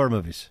like horror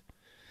movies.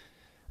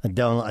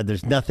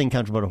 There's nothing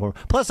comfortable about horror.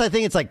 Plus, I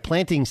think it's like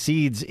planting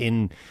seeds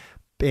in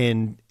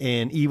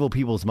evil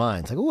people's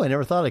minds. Like, oh, I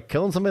never thought of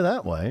killing somebody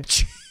that way.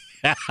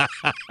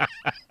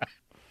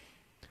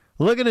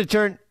 Looking to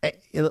turn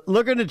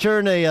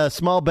a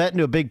small bet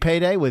into a big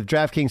payday with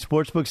DraftKings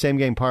Sportsbook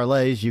same-game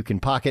parlays. You can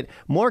pocket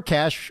more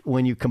cash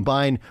when you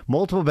combine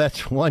multiple bets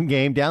for one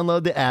game.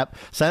 Download the app,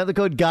 sign up the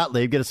code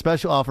Gottlieb, get a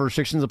special offer.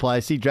 Restrictions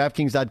apply. See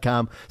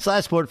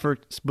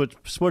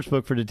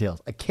DraftKings.com/sportsbook for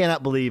details. I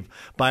cannot believe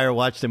Byer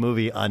watched a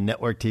movie on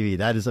network TV.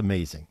 That is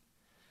amazing.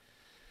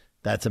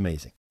 That's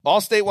amazing.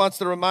 Allstate wants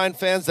to remind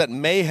fans that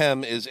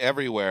mayhem is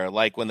everywhere,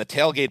 like when the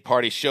tailgate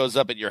party shows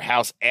up at your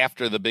house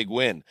after the big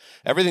win.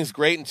 Everything's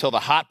great until the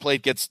hot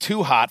plate gets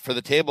too hot for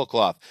the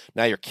tablecloth.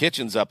 Now your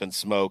kitchen's up in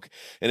smoke.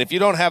 And if you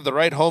don't have the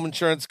right home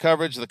insurance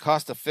coverage, the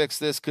cost to fix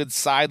this could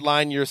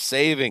sideline your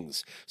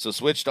savings. So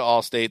switch to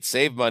Allstate,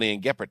 save money,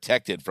 and get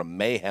protected from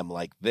mayhem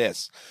like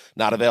this.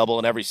 Not available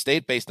in every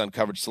state based on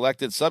coverage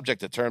selected, subject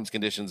to terms,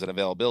 conditions, and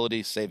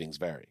availability. Savings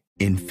vary.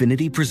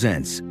 Infinity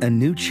presents a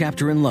new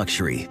chapter in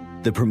luxury,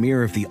 the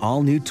premiere of the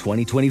all-new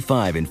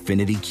 2025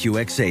 Infinity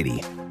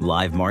QX80,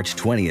 live March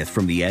 20th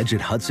from the Edge at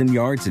Hudson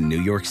Yards in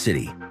New York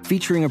City,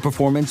 featuring a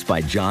performance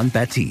by John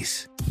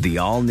Batiste. The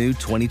all-new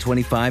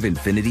 2025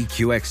 Infinity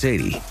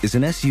QX80 is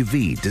an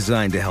SUV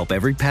designed to help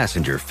every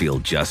passenger feel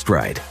just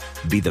right.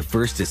 Be the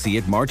first to see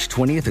it March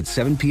 20th at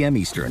 7 p.m.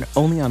 Eastern,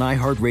 only on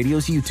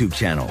iHeartRadio's YouTube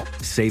channel.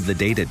 Save the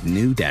date at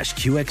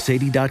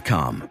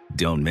new-QX80.com.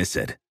 Don't miss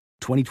it.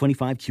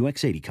 2025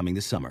 QX80 coming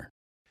this summer.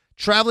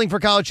 Traveling for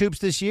college hoops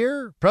this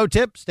year? Pro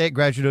tip, stay at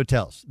Graduate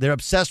Hotels. They're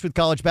obsessed with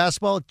college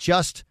basketball,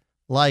 just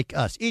like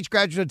us. Each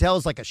Graduate Hotel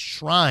is like a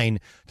shrine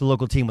to the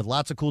local team with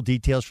lots of cool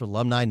details for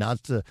alumni,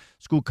 nods to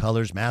school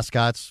colors,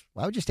 mascots.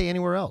 Why would you stay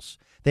anywhere else?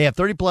 They have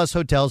 30-plus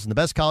hotels in the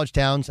best college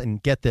towns,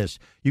 and get this,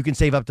 you can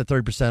save up to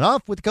 30%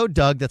 off with the code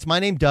Doug. That's my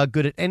name, Doug.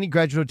 Good at any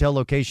Graduate Hotel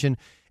location,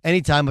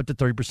 anytime up to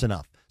 30%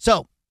 off.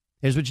 So,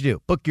 here's what you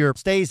do. Book your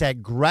stays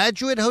at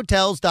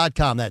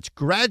graduatehotels.com. That's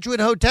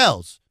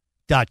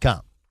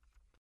graduatehotels.com.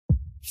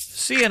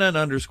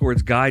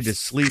 CNN_'s Guide to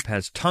Sleep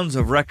has tons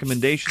of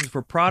recommendations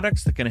for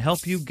products that can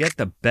help you get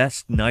the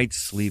best night's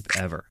sleep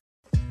ever.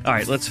 All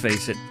right, let's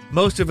face it.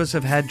 Most of us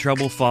have had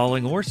trouble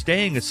falling or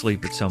staying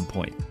asleep at some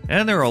point.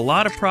 And there are a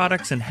lot of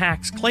products and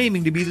hacks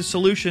claiming to be the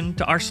solution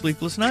to our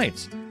sleepless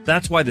nights.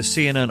 That's why the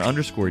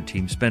CNN_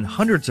 team spend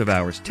hundreds of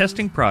hours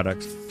testing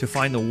products to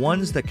find the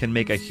ones that can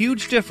make a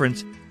huge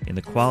difference in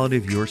the quality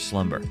of your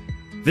slumber.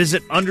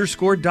 Visit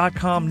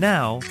underscore.com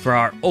now for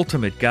our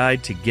ultimate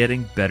guide to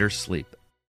getting better sleep.